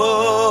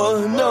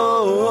 No,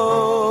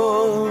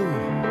 no.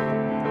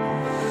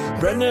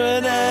 Brenda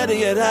and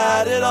Eddie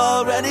had it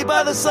already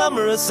by the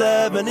summer of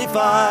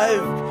 75.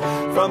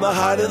 From the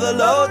height of the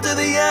low to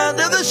the end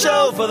of the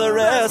show for the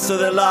rest of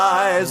their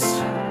lives.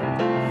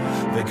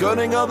 They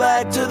couldn't go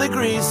back to the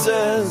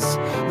greases.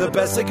 The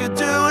best they could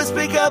do is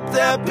pick up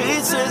their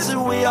pieces,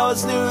 and we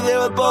always knew they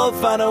would both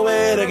find a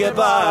way to get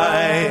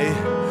by.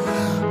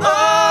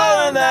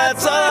 Oh, and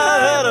that's all I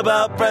heard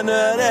about Brenda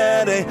and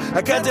Eddie.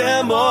 I can't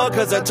tell more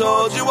cause I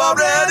told you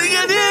already,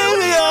 and here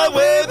we are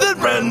waving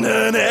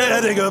Brenda and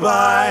Eddie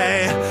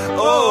goodbye.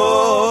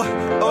 Oh,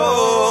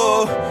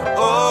 oh,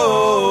 oh.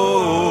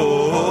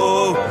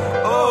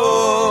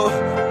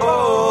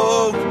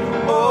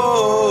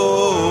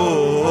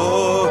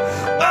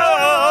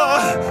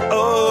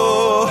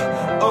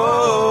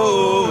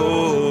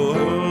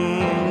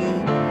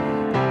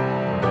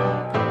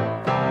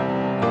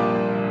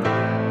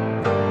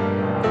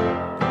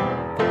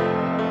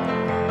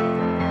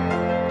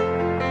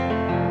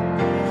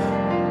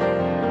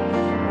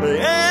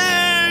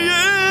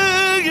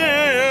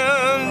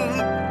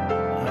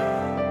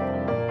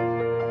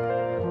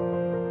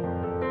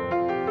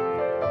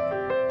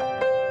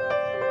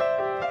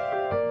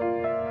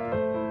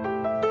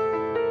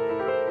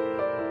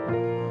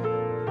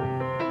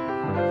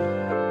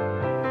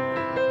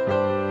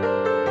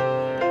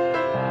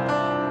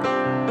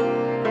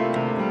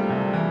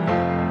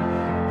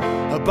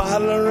 A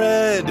bottle of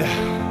red,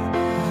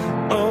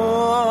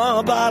 oh,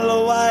 a bottle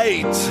of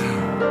white.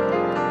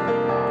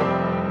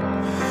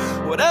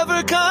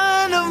 Whatever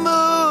kind of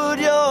mood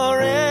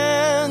you're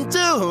in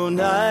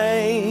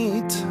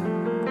tonight,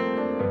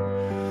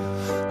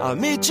 I'll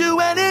meet you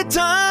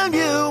anytime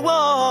you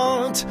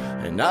want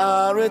in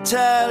our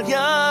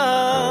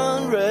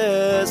Italian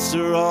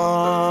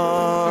restaurant.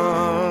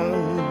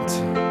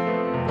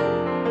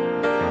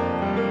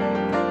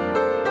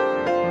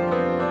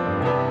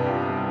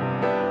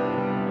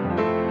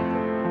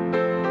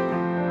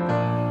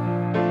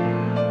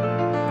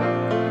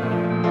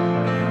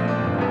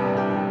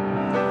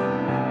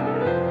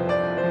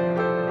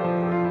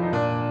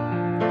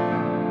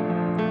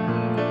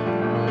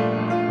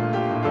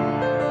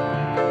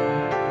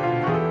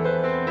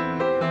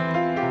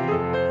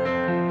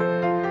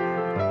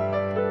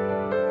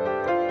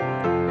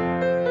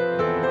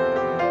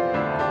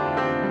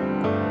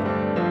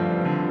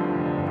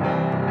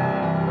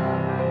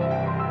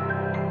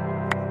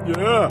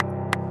 Yeah.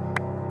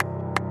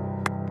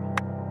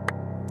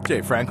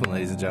 Jay Franklin,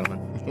 ladies and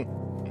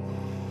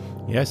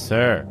gentlemen. Yes,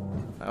 sir.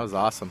 That was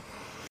awesome.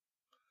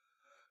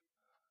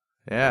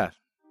 Yeah.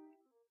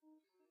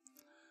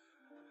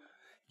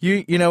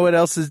 You know what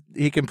else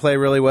he can play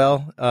really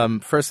well?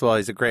 First of all,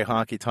 he's a great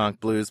honky-tonk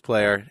blues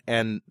player.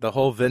 And the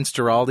whole Vince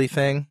Giraldi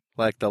thing,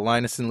 like the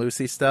Linus and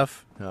Lucy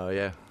stuff. Oh,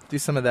 yeah. Do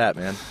some of that,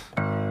 man.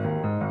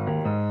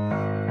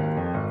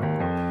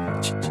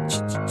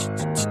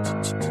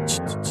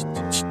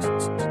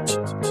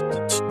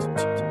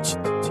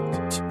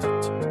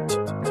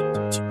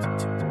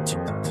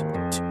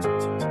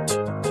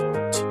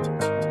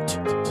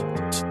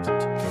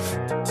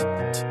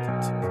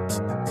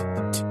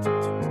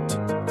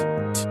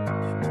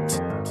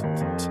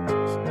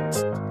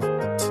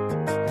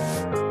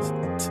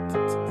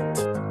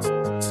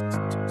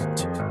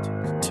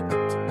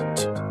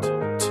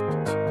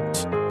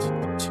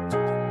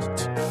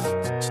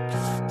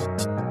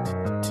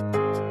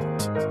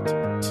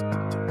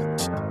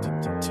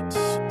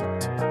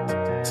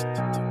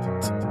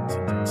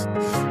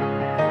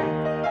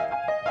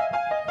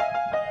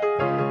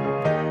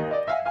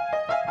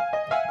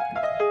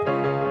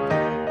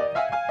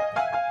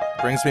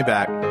 Brings me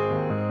back.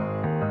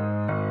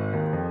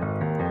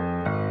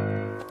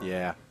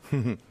 Yeah.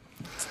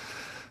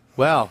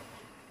 Well,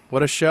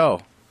 what a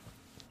show.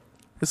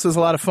 This was a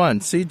lot of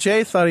fun. See,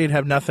 Jay thought he'd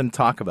have nothing to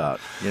talk about,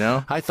 you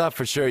know? I thought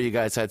for sure you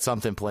guys had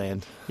something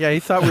planned. Yeah, he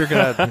thought we were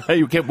going to...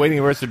 You kept waiting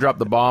for us to drop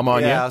the bomb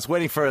on you? Yeah, I was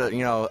waiting for,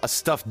 a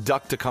stuffed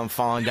duck to come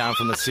falling down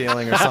from the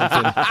ceiling or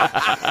something. Get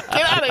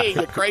out of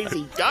here, you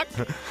crazy duck.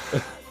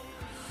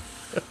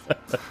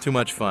 Too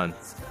much fun.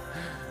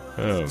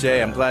 Oh, Jay,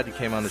 man. I'm glad you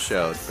came on the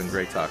show. It's been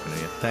great talking to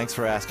you. Thanks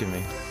for asking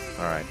me.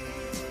 All right.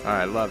 All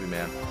right, love you,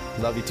 man.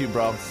 Love you too,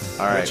 bro. All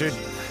right. Richard,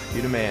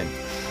 you the man.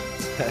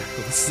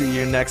 We'll see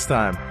you next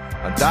time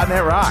on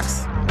 .NET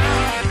Rocks.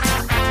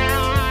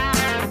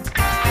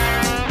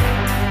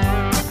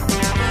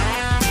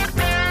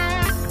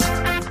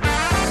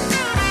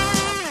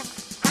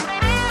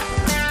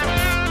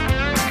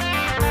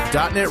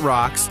 .NET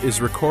Rocks is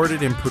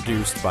recorded and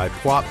produced by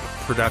PWOP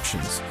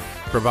Productions,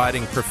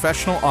 providing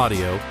professional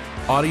audio,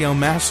 audio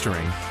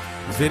mastering,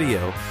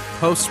 video,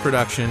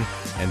 post-production,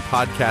 and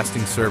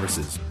podcasting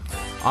services.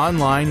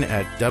 Online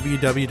at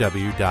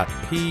www.pwop.com.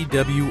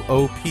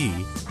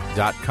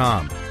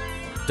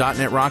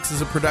 .NET Rocks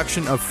is a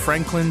production of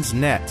Franklin's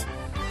Net,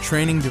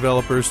 training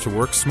developers to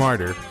work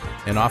smarter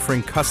and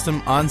offering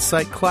custom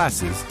on-site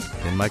classes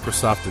in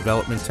Microsoft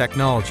development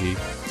technology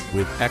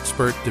with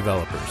expert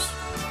developers.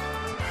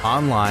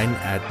 Online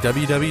at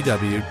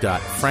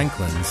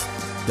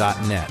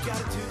www.franklins.net.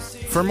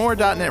 For more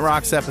 .NET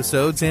Rocks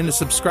episodes and to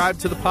subscribe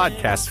to the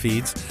podcast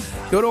feeds,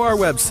 go to our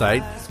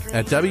website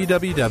at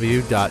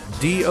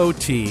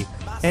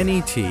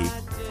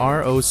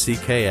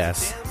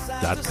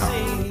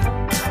www.dotnetrocks.com.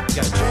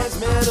 Got a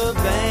transmitter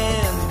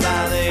banned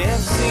by the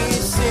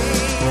FCC.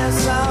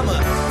 Yes, I'm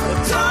a